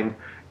find,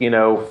 you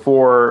know,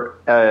 for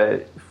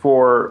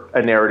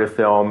a narrative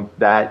film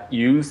that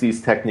use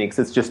these techniques.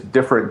 It's just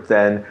different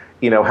than,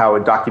 you know, how a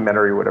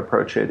documentary would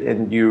approach it.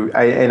 And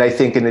I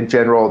think in a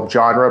general,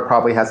 genre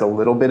probably has a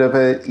little bit of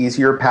an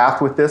easier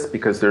path with this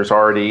because there's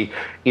already,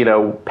 you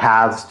know,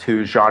 paths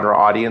to genre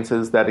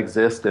audiences that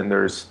exist, and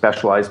there's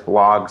specialized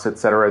blogs, et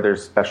cetera.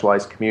 There's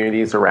specialized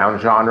communities around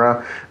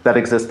genre that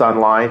exist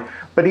online.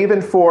 But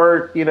even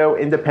for, you know,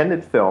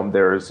 independent film,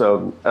 there's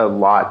a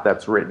lot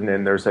that's written,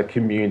 and there's a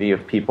community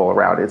of people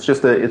around it. It's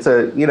just it's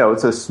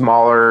a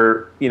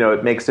smaller, you know,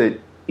 it makes it,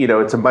 you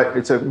know, it's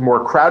a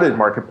more crowded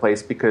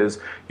marketplace because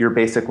you're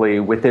basically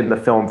within the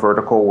film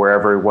vertical where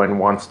everyone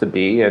wants to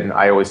be. And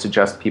I always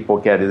suggest people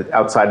get it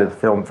outside of the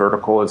film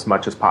vertical as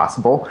much as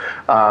possible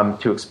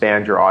to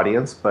expand your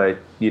audience. But,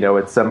 you know,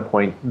 at some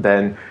point,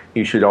 then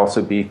you should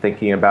also be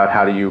thinking about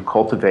how do you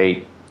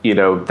cultivate, you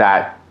know,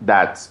 that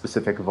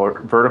specific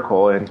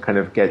vertical and kind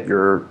of get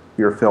your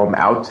film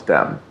out to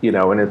them, you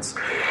know. And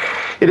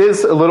it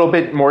is a little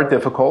bit more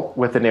difficult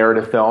with a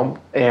narrative film,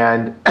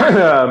 and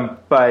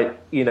but,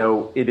 you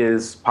know, it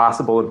is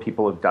possible and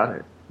people have done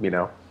it, you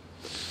know.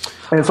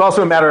 And it's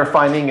also a matter of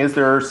finding, is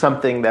there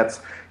something that's,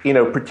 you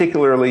know,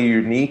 particularly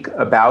unique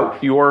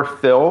about your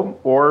film,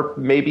 or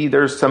maybe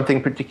there's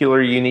something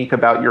particularly unique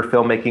about your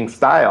filmmaking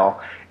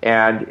style,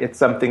 and it's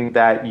something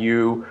that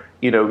you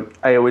know,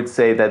 I would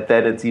say that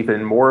it's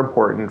even more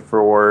important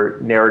for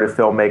narrative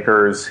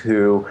filmmakers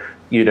who,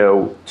 you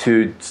know,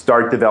 to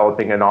start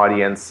developing an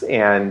audience,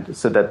 and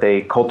so that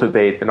they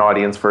cultivate an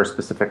audience for a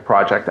specific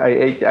project.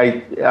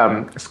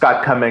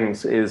 Scott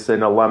Cummings is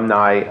an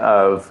alumni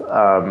of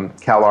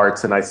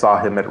CalArts, and I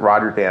saw him at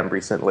Rotterdam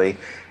recently,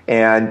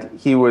 and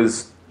he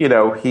was, you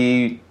know,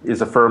 he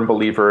is a firm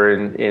believer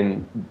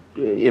in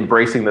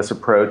embracing this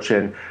approach.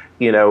 And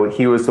you know,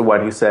 he was the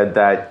one who said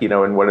that, you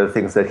know, and one of the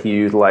things that he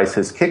utilized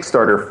his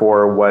Kickstarter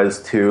for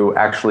was to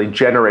actually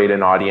generate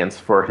an audience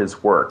for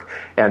his work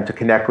and to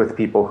connect with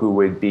people who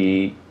would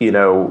be, you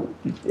know,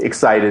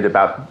 excited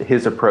about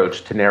his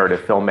approach to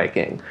narrative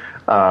filmmaking.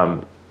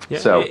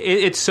 So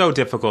it's so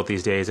difficult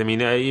these days. I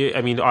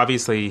mean,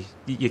 obviously,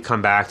 you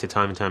come back to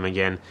time and time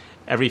again.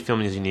 Every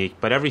film is unique,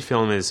 but every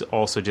film is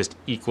also just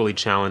equally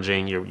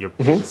challenging.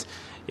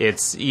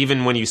 It's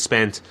even when you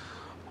spent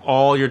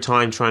all your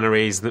time trying to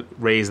raise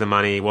the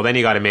money, well, then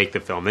you got to make the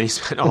film. Then you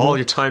spend all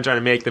your time trying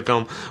to make the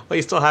film. Well,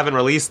 you still haven't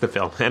released the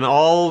film, and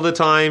all the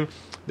time,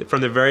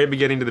 from the very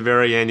beginning to the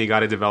very end, you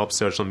got to develop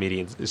social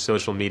media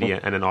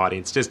and an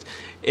audience. Just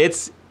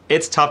it's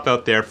tough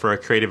out there for a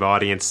creative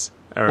audience,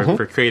 or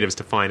for creatives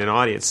to find an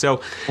audience.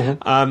 So,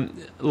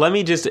 let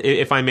me just,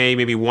 if I may,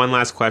 maybe one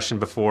last question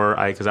before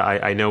because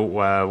I know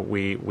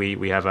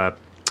we have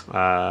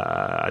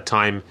a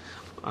time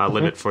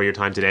limit for your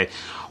time today.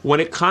 When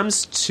it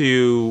comes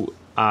to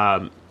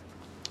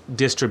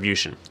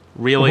distribution,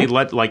 really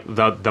let like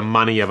the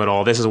money of it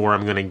all, this is where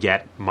I'm going to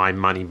get my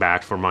money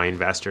back for my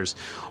investors.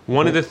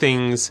 One of the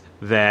things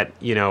that,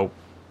 you know,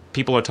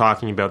 people are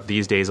talking about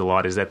these days a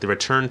lot is that the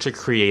return to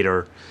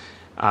creator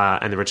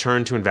and the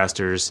return to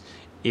investors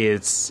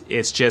it's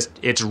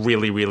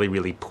really, really,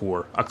 really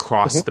poor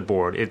across the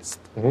board. It's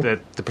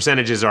the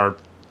percentages are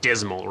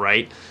dismal,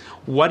 right?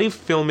 What can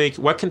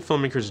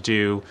filmmakers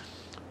do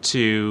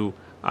to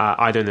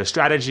either in their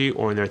strategy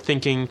or in their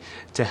thinking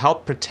to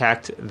help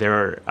protect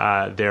their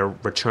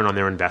return on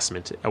their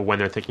investment when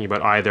they're thinking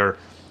about either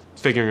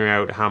figuring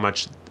out how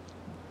much,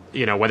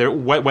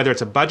 whether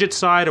it's a budget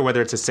side or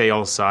whether it's a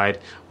sales side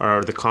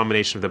or the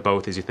combination of the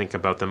both as you think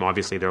about them?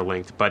 Obviously they're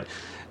linked, but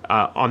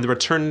on the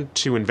return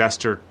to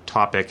investor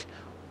topic,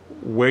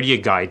 where do you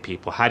guide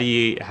people? How do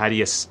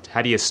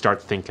you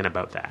start thinking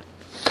about that?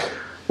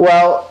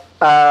 Well,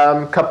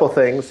 couple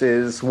things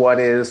is one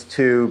is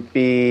to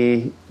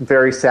be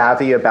very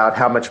savvy about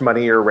how much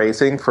money you're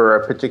raising for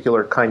a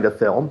particular kind of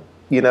film,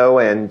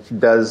 and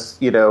does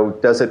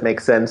it make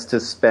sense to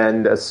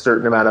spend a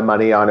certain amount of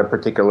money on a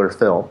particular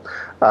film?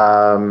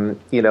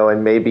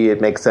 And maybe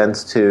it makes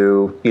sense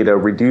to,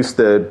 reduce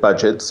the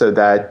budget so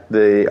that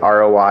the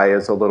ROI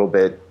is a little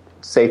bit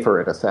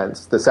safer in a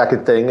sense. The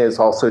second thing is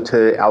also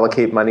to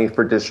allocate money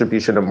for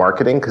distribution and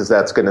marketing, because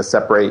that's going to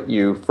separate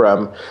you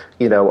from,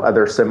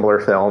 other similar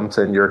films,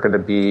 and you're going to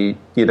be,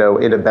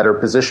 in a better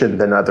position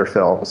than other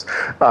films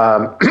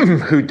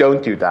who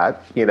don't do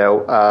that.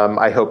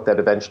 I hope that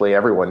eventually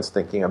everyone's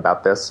thinking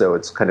about this, so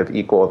it's kind of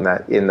equal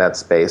in that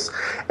space.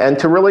 And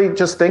to really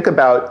just think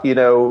about,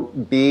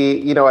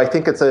 I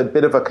think it's a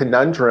bit of a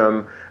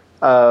conundrum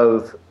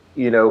of,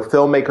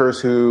 filmmakers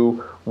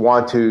who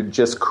want to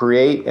just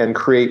create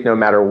no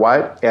matter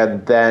what,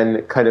 and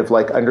then kind of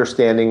like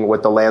understanding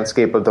what the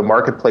landscape of the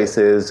marketplace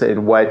is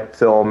and what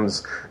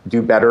films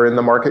do better in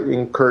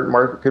current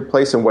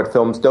marketplace and what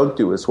films don't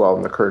do as well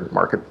in the current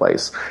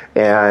marketplace.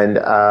 And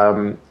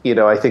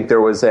I think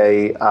there was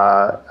I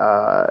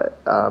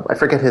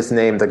forget his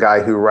name, the guy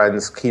who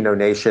runs Kino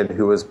Nation,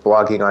 who was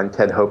blogging on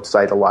Ted Hope's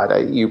site a lot.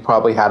 You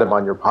probably had him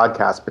on your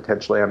podcast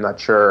potentially, I'm not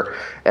sure.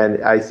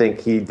 And I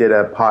think he did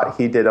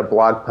a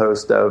blog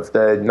post of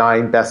the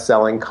 9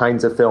 best-selling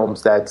kinds of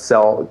films that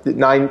sell,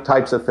 9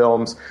 types of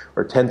films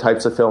or 10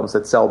 types of films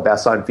that sell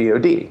best on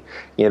VOD,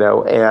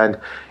 and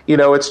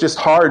it's just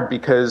hard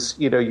because,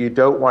 you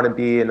don't want to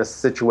be in a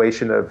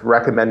situation of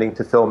recommending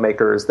to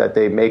filmmakers that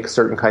they make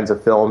certain kinds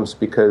of films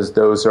because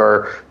those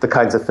are the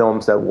kinds of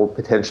films that will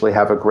potentially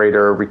have a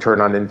greater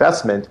return on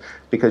investment,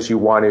 because you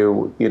want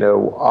to,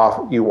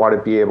 you want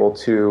to be able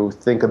to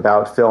think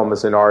about film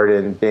as an art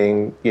and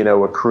being,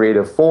 a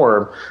creative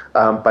form.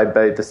 By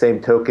the same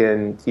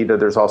token,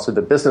 there's also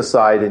the business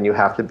side, and you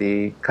have to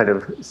be kind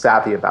of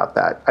savvy about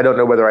that. I don't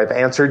know whether I've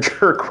answered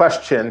your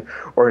question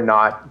or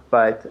not,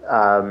 but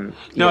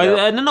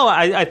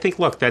I think,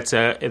 look, that's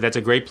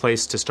a great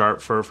place to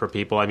start for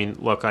people. I mean,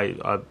 look, I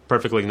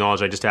perfectly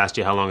acknowledge I just asked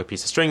you how long a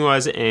piece of string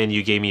was, and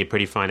you gave me a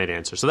pretty finite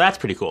answer, so that's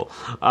pretty cool.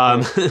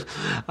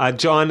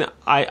 John,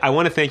 I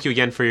want to thank you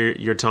again for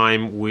your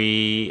time.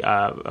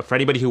 For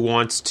anybody who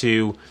wants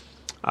to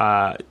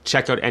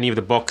check out any of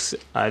the books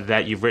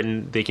that you've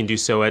written, they can do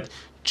so at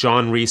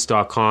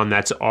johnreiss.com.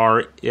 That's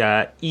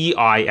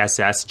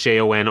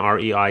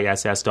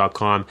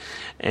JONREISS.com.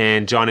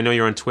 And John, I know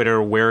you're on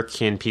Twitter. Where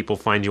can people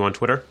find you on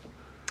Twitter?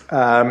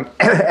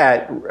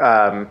 At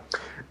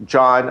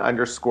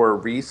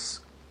John_Reiss,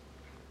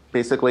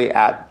 basically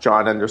at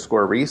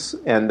John_Reiss.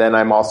 And then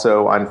I'm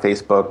also on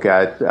Facebook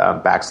at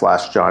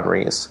 /John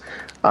Reiss.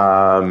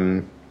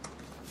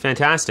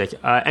 Fantastic.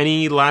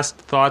 Any last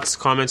thoughts,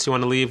 comments you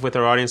want to leave with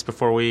our audience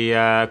before we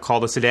call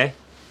this a day?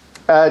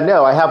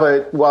 No, I have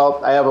a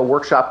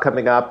workshop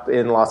coming up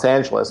in Los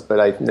Angeles,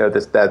 but I know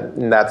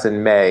that's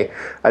in May.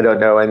 I don't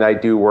know, and I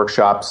do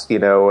workshops,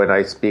 and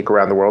I speak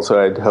around the world.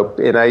 So I'd hope,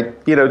 and I,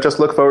 just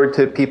look forward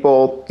to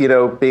people,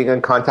 being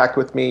in contact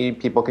with me.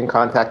 People can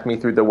contact me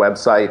through the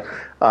website,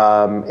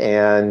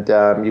 and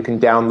you can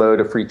download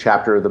a free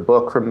chapter of the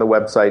book from the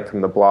website,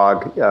 from the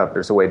blog.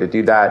 There's a way to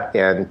do that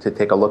and to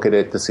take a look at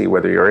it to see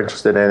whether you're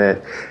interested in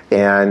it.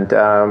 And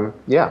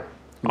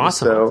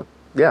awesome. So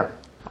yeah.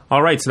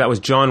 All right, so that was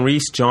John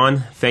Reiss.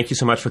 John, thank you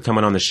so much for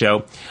coming on the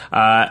show.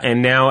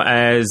 And now,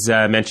 as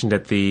mentioned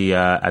at the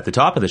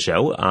top of the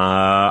show,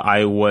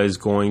 I was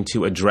going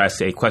to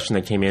address a question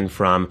that came in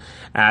from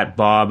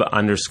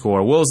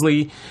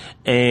 @Bob_Woolsey,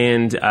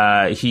 and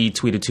he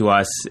tweeted to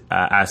us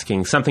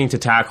asking something to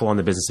tackle on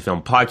the Business of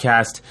Film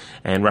podcast,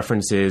 and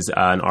references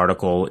an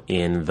article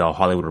in The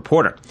Hollywood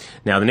Reporter.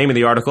 Now, the name of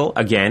the article,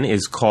 again,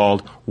 is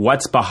called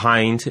 "What's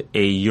Behind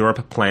a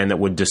Europe Plan That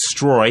Would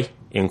Destroy,"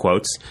 in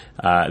quotes,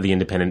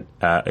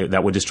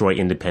 that would destroy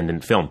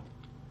independent film.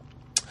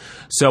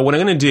 So what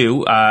I'm going to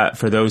do,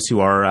 for those who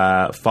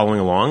are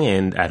following along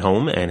and at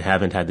home and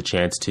haven't had the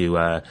chance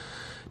to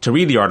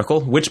read the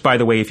article, which, by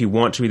the way, if you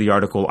want to read the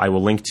article, I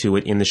will link to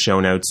it in the show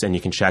notes, and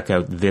you can check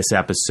out this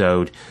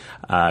episode,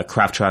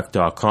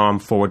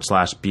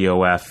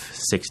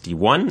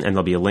 craftruck.com/BOF61, and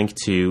there'll be a link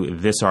to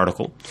this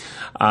article.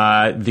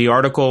 The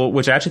article,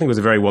 which I actually think was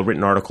a very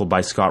well-written article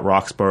by Scott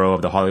Roxborough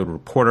of The Hollywood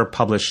Reporter,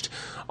 published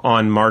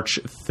on March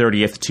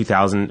 30th,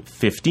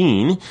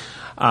 2015.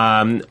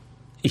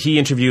 He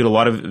interviewed a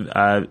lot of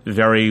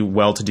very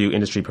well-to-do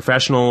industry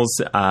professionals.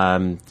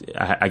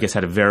 I guess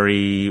had a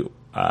very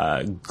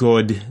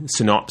good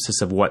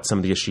synopsis of what some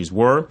of the issues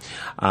were.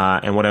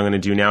 And what I'm going to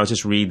do now is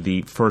just read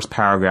the first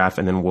paragraph,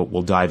 and then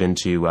we'll dive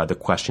into the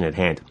question at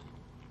hand.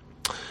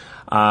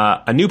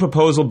 A new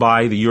proposal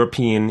by the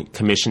European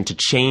Commission to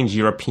change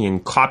European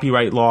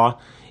copyright law,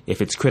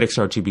 if its critics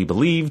are to be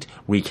believed,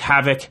 wreak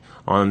havoc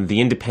on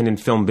the independent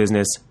film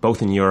business,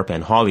 both in Europe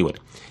and Hollywood.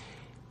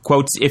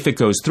 Quotes, if it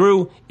goes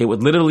through, it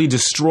would literally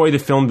destroy the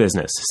film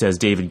business, says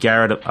David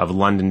Garrett of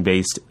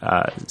London-based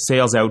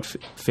sales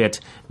outfit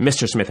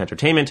Mr. Smith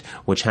Entertainment,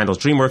 which handles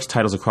DreamWorks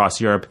titles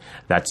across Europe.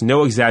 That's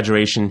no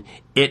exaggeration.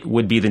 It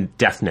would be the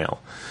death knell.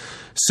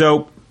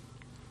 So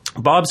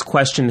Bob's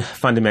question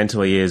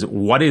fundamentally is,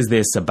 what is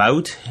this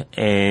about,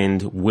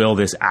 and will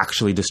this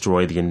actually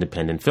destroy the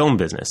independent film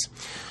business?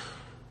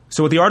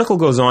 So what the article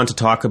goes on to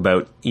talk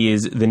about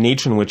is the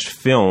nature in which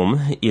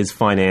film is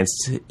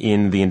financed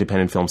in the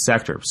independent film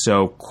sector.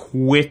 So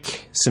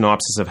quick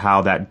synopsis of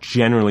how that,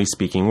 generally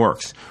speaking,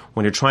 works.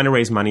 When you're trying to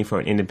raise money for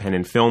an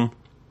independent film,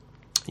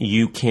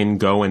 you can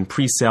go and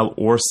pre-sell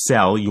or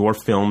sell your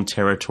film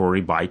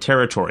territory by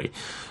territory.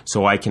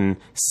 So I can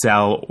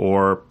sell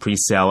or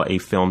pre-sell a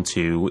film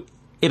to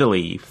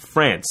Italy,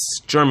 France,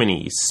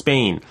 Germany,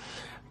 Spain,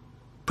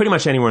 pretty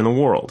much anywhere in the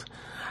world.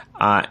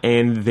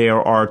 And there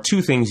are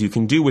two things you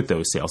can do with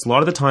those sales. A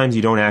lot of the times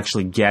you don't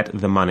actually get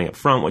the money up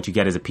front. What you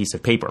get is a piece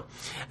of paper.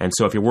 And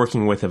so if you're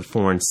working with a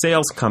foreign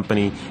sales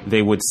company,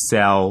 they would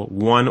sell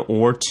one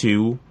or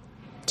two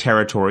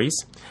territories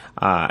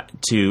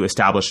to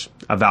establish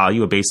a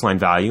value, a baseline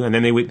value, and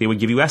then they would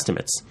give you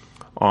estimates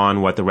on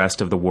what the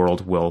rest of the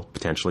world will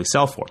potentially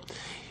sell for.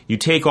 You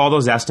take all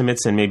those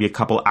estimates and maybe a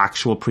couple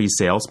actual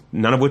pre-sales,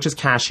 none of which is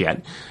cash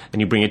yet,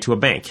 and you bring it to a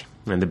bank.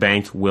 And the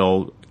bank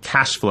will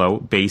cash flow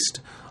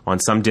based on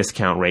some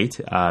discount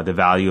rate, the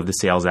value of the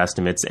sales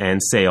estimates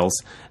and sales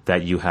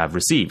that you have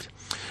received.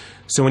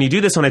 So when you do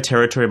this on a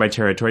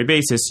territory-by-territory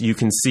basis, you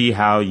can see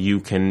how you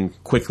can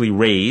quickly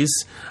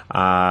raise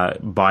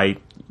by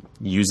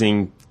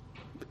using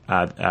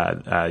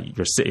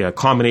a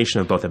combination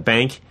of both a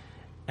bank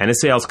and a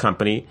sales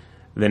company,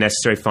 the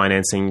necessary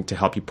financing to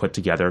help you put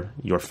together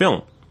your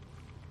film.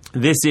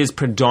 This is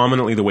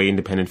predominantly the way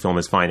independent film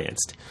is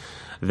financed.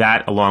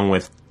 That, along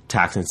with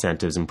tax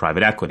incentives and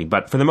private equity.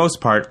 But for the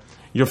most part,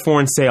 your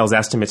foreign sales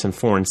estimates and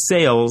foreign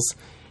sales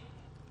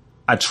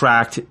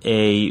attract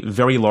a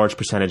very large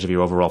percentage of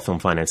your overall film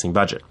financing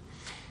budget.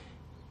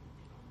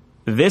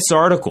 This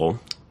article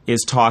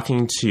is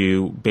talking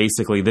to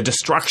basically the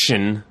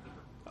destruction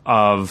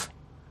of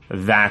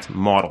that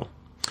model.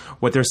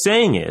 What they're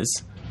saying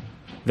is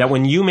that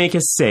when you make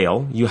a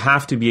sale, you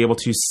have to be able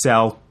to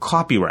sell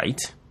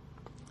copyright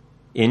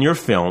in your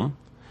film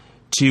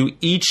to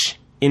each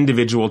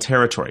individual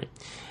territory.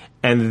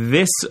 And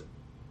this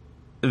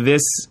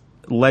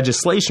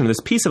legislation,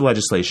 this piece of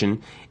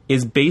legislation,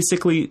 is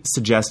basically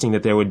suggesting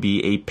that there would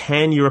be a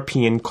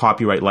pan-European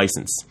copyright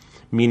license,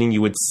 meaning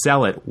you would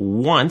sell it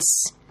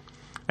once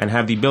and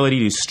have the ability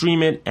to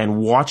stream it and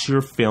watch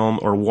your film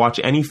or watch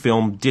any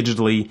film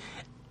digitally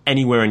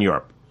anywhere in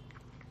Europe.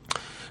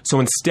 So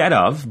instead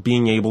of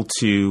being able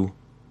to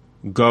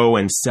go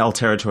and sell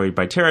territory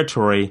by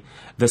territory,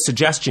 the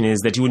suggestion is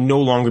that you would no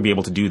longer be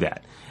able to do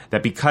that.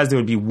 That because there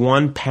would be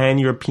one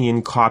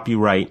pan-European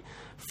copyright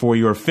for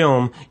your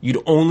film,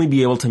 you'd only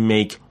be able to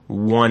make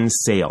one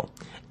sale.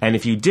 And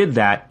if you did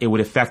that, it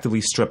would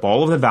effectively strip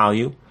all of the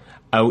value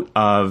out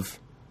of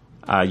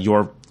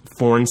your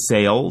foreign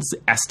sales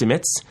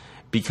estimates,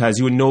 because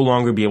you would no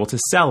longer be able to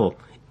sell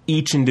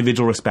each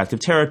individual respective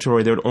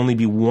territory. There would only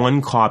be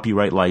one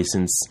copyright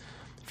license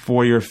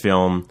for your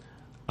film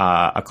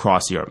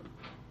across Europe.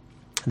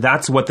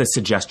 That's what the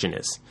suggestion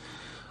is.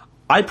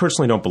 I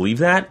personally don't believe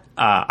that.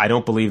 I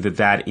don't believe that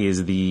that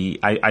is the...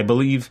 I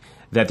believe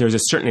that there's a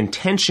certain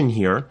intention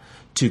here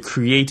to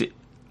create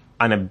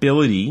an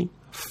ability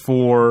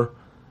for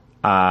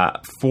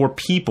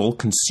people,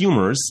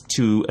 consumers,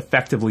 to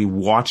effectively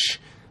watch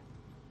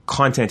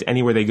content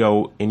anywhere they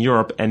go in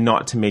Europe and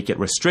not to make it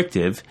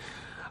restrictive.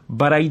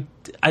 But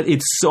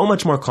it's so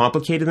much more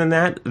complicated than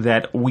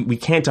that we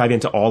can't dive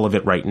into all of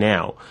it right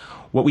now.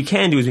 What we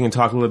can do is we can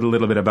talk a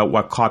little bit about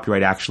what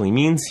copyright actually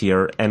means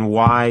here and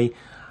why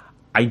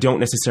I don't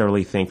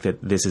necessarily think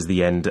that this is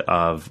the end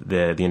of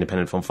the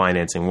independent film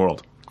financing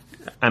world.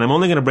 And I'm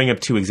only going to bring up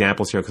two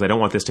examples here because I don't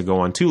want this to go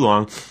on too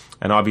long.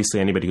 And obviously,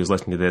 anybody who's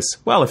listening to this,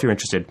 well, if you're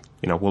interested,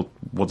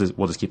 we'll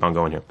just keep on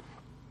going here.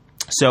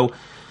 So,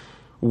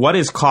 what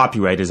is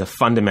copyright is a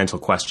fundamental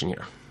question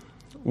here.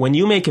 When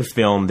you make a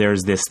film,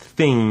 there's this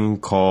thing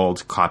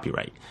called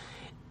copyright.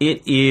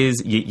 It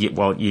is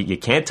you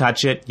can't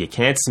touch it, you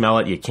can't smell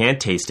it, you can't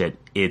taste it.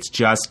 It's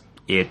just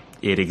it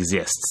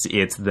exists.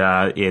 It's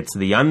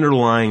the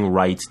underlying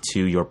right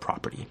to your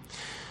property.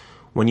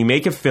 When you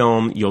make a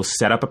film, you'll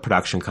set up a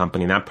production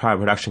company, and that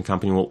production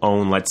company will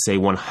own, let's say,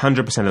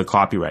 100% of the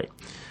copyright.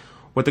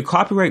 What the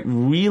copyright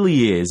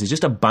really is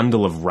just a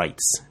bundle of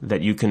rights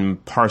that you can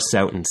parse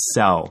out and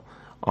sell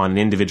on an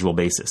individual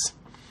basis.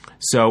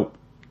 So,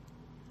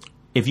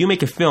 if you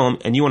make a film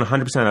and you own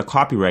 100% of the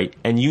copyright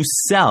and you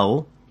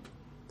sell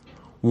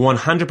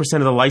 100%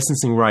 of the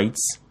licensing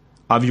rights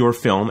of your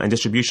film and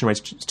distribution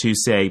rights to,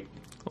 say,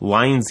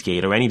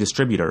 Lionsgate or any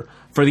distributor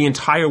for the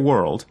entire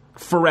world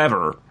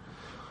forever,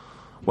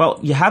 well,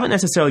 you haven't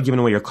necessarily given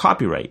away your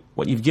copyright.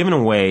 What you've given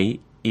away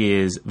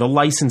is the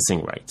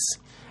licensing rights.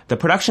 The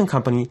production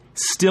company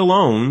still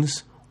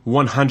owns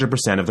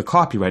 100% of the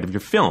copyright of your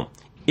film.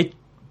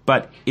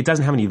 But it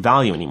doesn't have any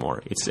value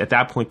anymore. It's at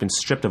that point been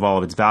stripped of all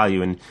of its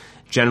value, and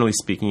generally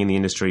speaking in the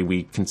industry,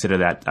 we consider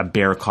that a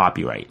bare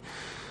copyright.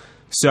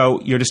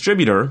 So your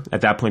distributor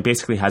at that point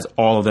basically has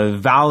all of the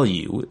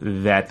value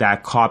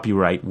that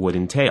copyright would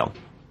entail.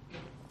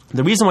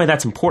 The reason why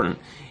that's important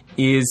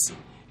is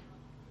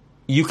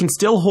you can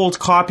still hold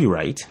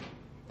copyright,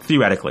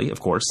 theoretically, of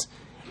course,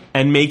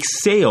 and make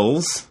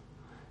sales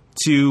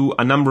to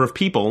a number of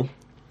people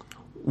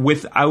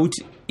without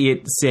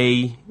it,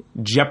 say,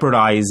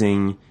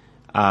 jeopardizing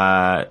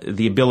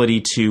the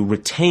ability to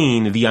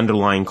retain the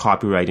underlying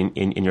copyright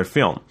in your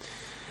film.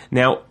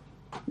 Now,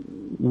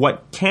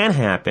 what can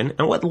happen,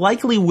 and what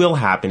likely will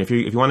happen if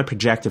you want to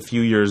project a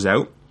few years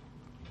out,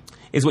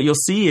 is what you'll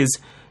see is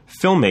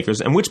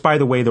filmmakers, and which, by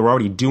the way, they're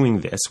already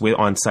doing this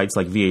on sites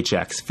like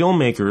VHX,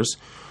 filmmakers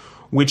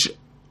which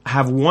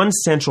have one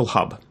central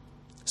hub.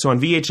 So on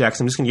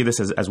VHX, I'm just going to give this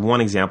as one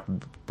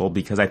example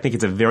because I think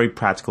it's a very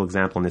practical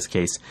example in this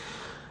case.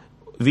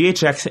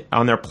 VHX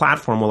on their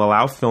platform will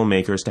allow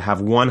filmmakers to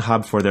have one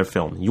hub for their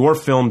film,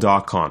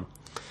 yourfilm.com.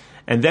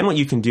 And then what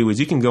you can do is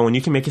you can go and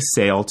you can make a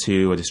sale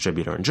to a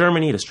distributor in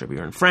Germany, a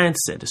distributor in France,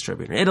 a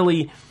distributor in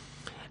Italy.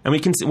 And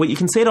what you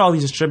can say to all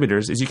these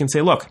distributors is you can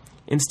say, look,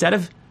 instead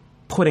of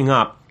putting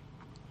up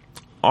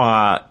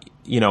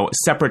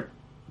separate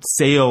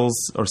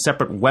sales or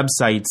separate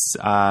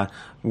websites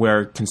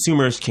where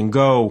consumers can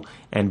go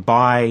and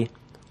buy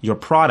your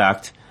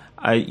product,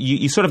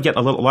 you sort of get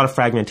a lot of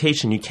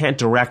fragmentation. You can't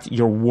direct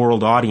your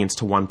world audience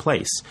to one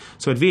place.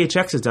 So what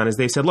VHX has done is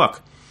they said,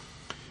 look,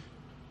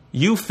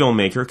 you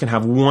filmmaker can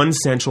have one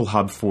central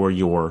hub for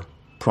your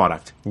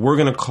product. We're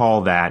going to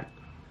call that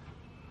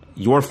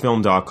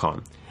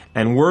yourfilm.com.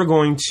 And we're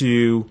going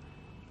to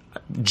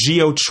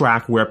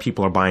geo-track where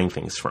people are buying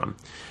things from.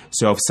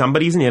 So if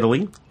somebody's in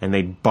Italy and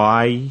they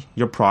buy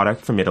your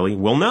product from Italy,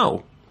 we'll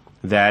know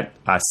that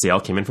a sale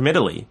came in from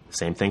Italy.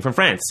 Same thing from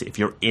France. If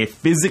you're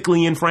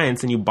physically in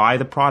France and you buy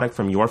the product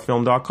from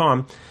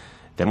yourfilm.com,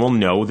 then we'll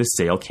know the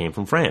sale came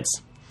from France.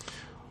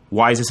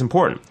 Why is this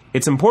important?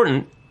 It's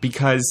important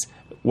because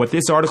what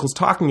this article is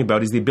talking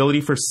about is the ability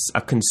for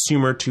a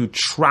consumer to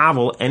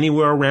travel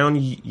anywhere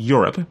around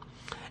Europe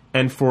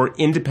and for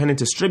independent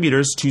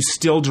distributors to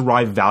still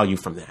derive value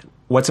from that.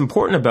 What's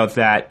important about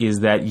that is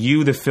that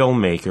you, the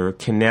filmmaker,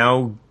 can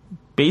now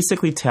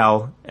basically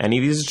tell any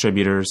of these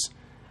distributors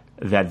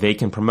that they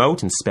can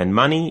promote and spend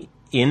money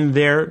in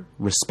their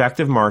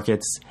respective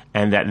markets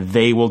and that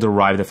they will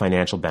derive the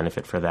financial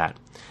benefit for that.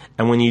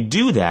 And when you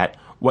do that,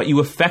 what you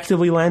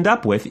effectively land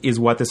up with is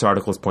what this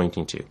article is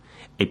pointing to.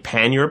 A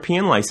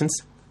pan-European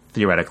license,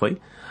 theoretically,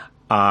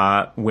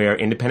 where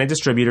independent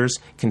distributors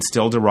can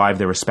still derive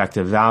their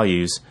respective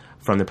values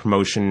from the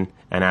promotion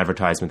and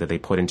advertisement that they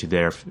put into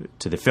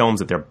the films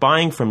that they're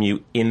buying from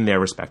you in their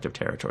respective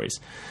territories.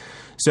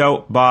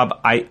 So, Bob,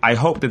 I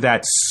hope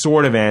that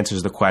sort of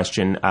answers the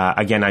question.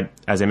 Again,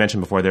 as I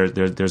mentioned before,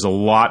 there's a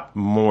lot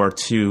more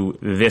to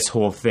this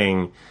whole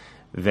thing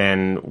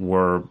than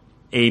we're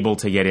able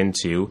to get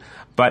into.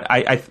 But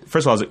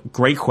first of all, it's a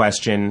great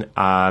question.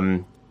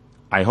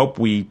 I hope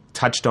we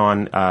touched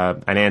on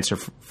an answer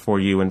for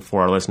you and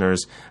for our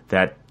listeners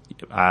that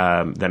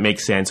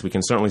makes sense. We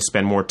can certainly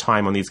spend more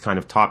time on these kind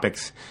of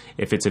topics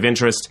if it's of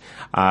interest.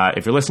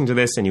 If you're listening to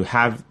this and you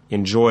have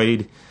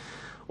enjoyed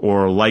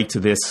or liked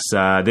this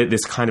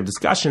kind of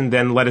discussion,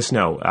 then let us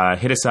know.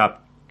 Hit us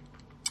up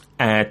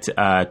at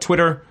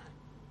Twitter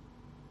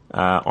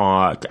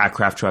at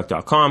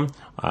crafttruck.com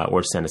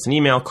or send us an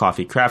email,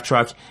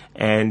 coffeecrafttruck,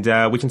 and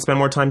we can spend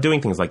more time doing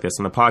things like this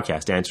on the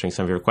podcast, answering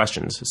some of your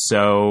questions.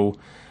 So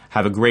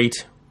have a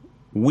great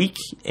week,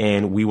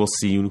 and we will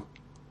see you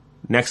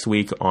next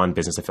week on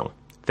Business of Film.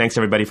 Thanks,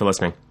 everybody, for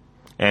listening.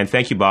 And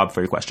thank you, Bob,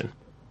 for your question.